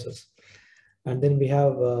premium courses. And then we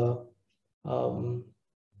have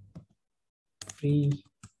free.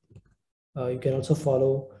 You can also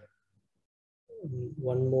follow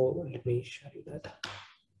one more. Let me show you that.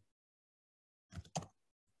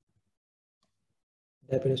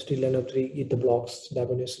 DAP University, Learn Web3, Eat the Blocks, DAP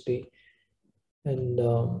University, and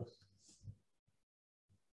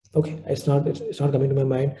okay, it's not coming to my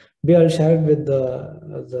mind. Maybe I'll share it with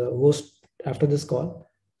the host after this call.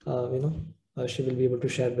 She will be able to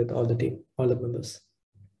share with all the team, all the members.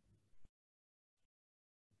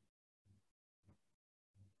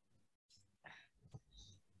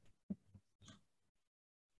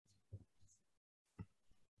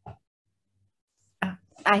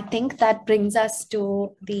 I think that brings us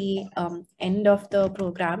to the end of the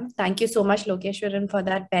program. Thank you so much, Logeswaran, for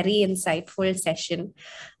that very insightful session,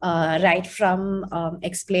 right from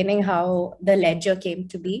explaining how the ledger came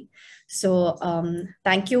to be. So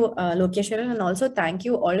thank you, Logeswaran, and also thank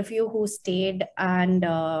you all of you who stayed and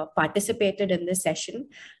participated in this session.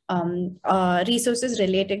 Resources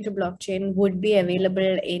relating to blockchain would be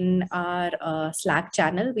available in our Slack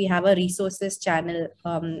channel. We have a resources channel,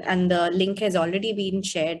 and the link has already been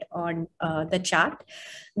shared on the chat.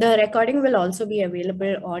 The recording will also be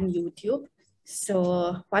available on YouTube.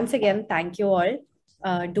 So once again, thank you all.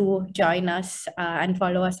 Do join us and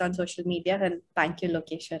follow us on social media, and thank you,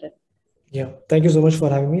 Logeswaran. Yeah, thank you so much for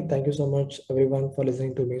having me. Thank you so much, everyone, for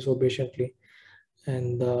listening to me so patiently.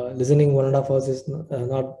 And listening 1.5 hours is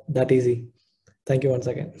not that easy. Thank you once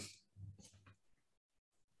again.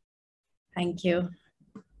 Thank you.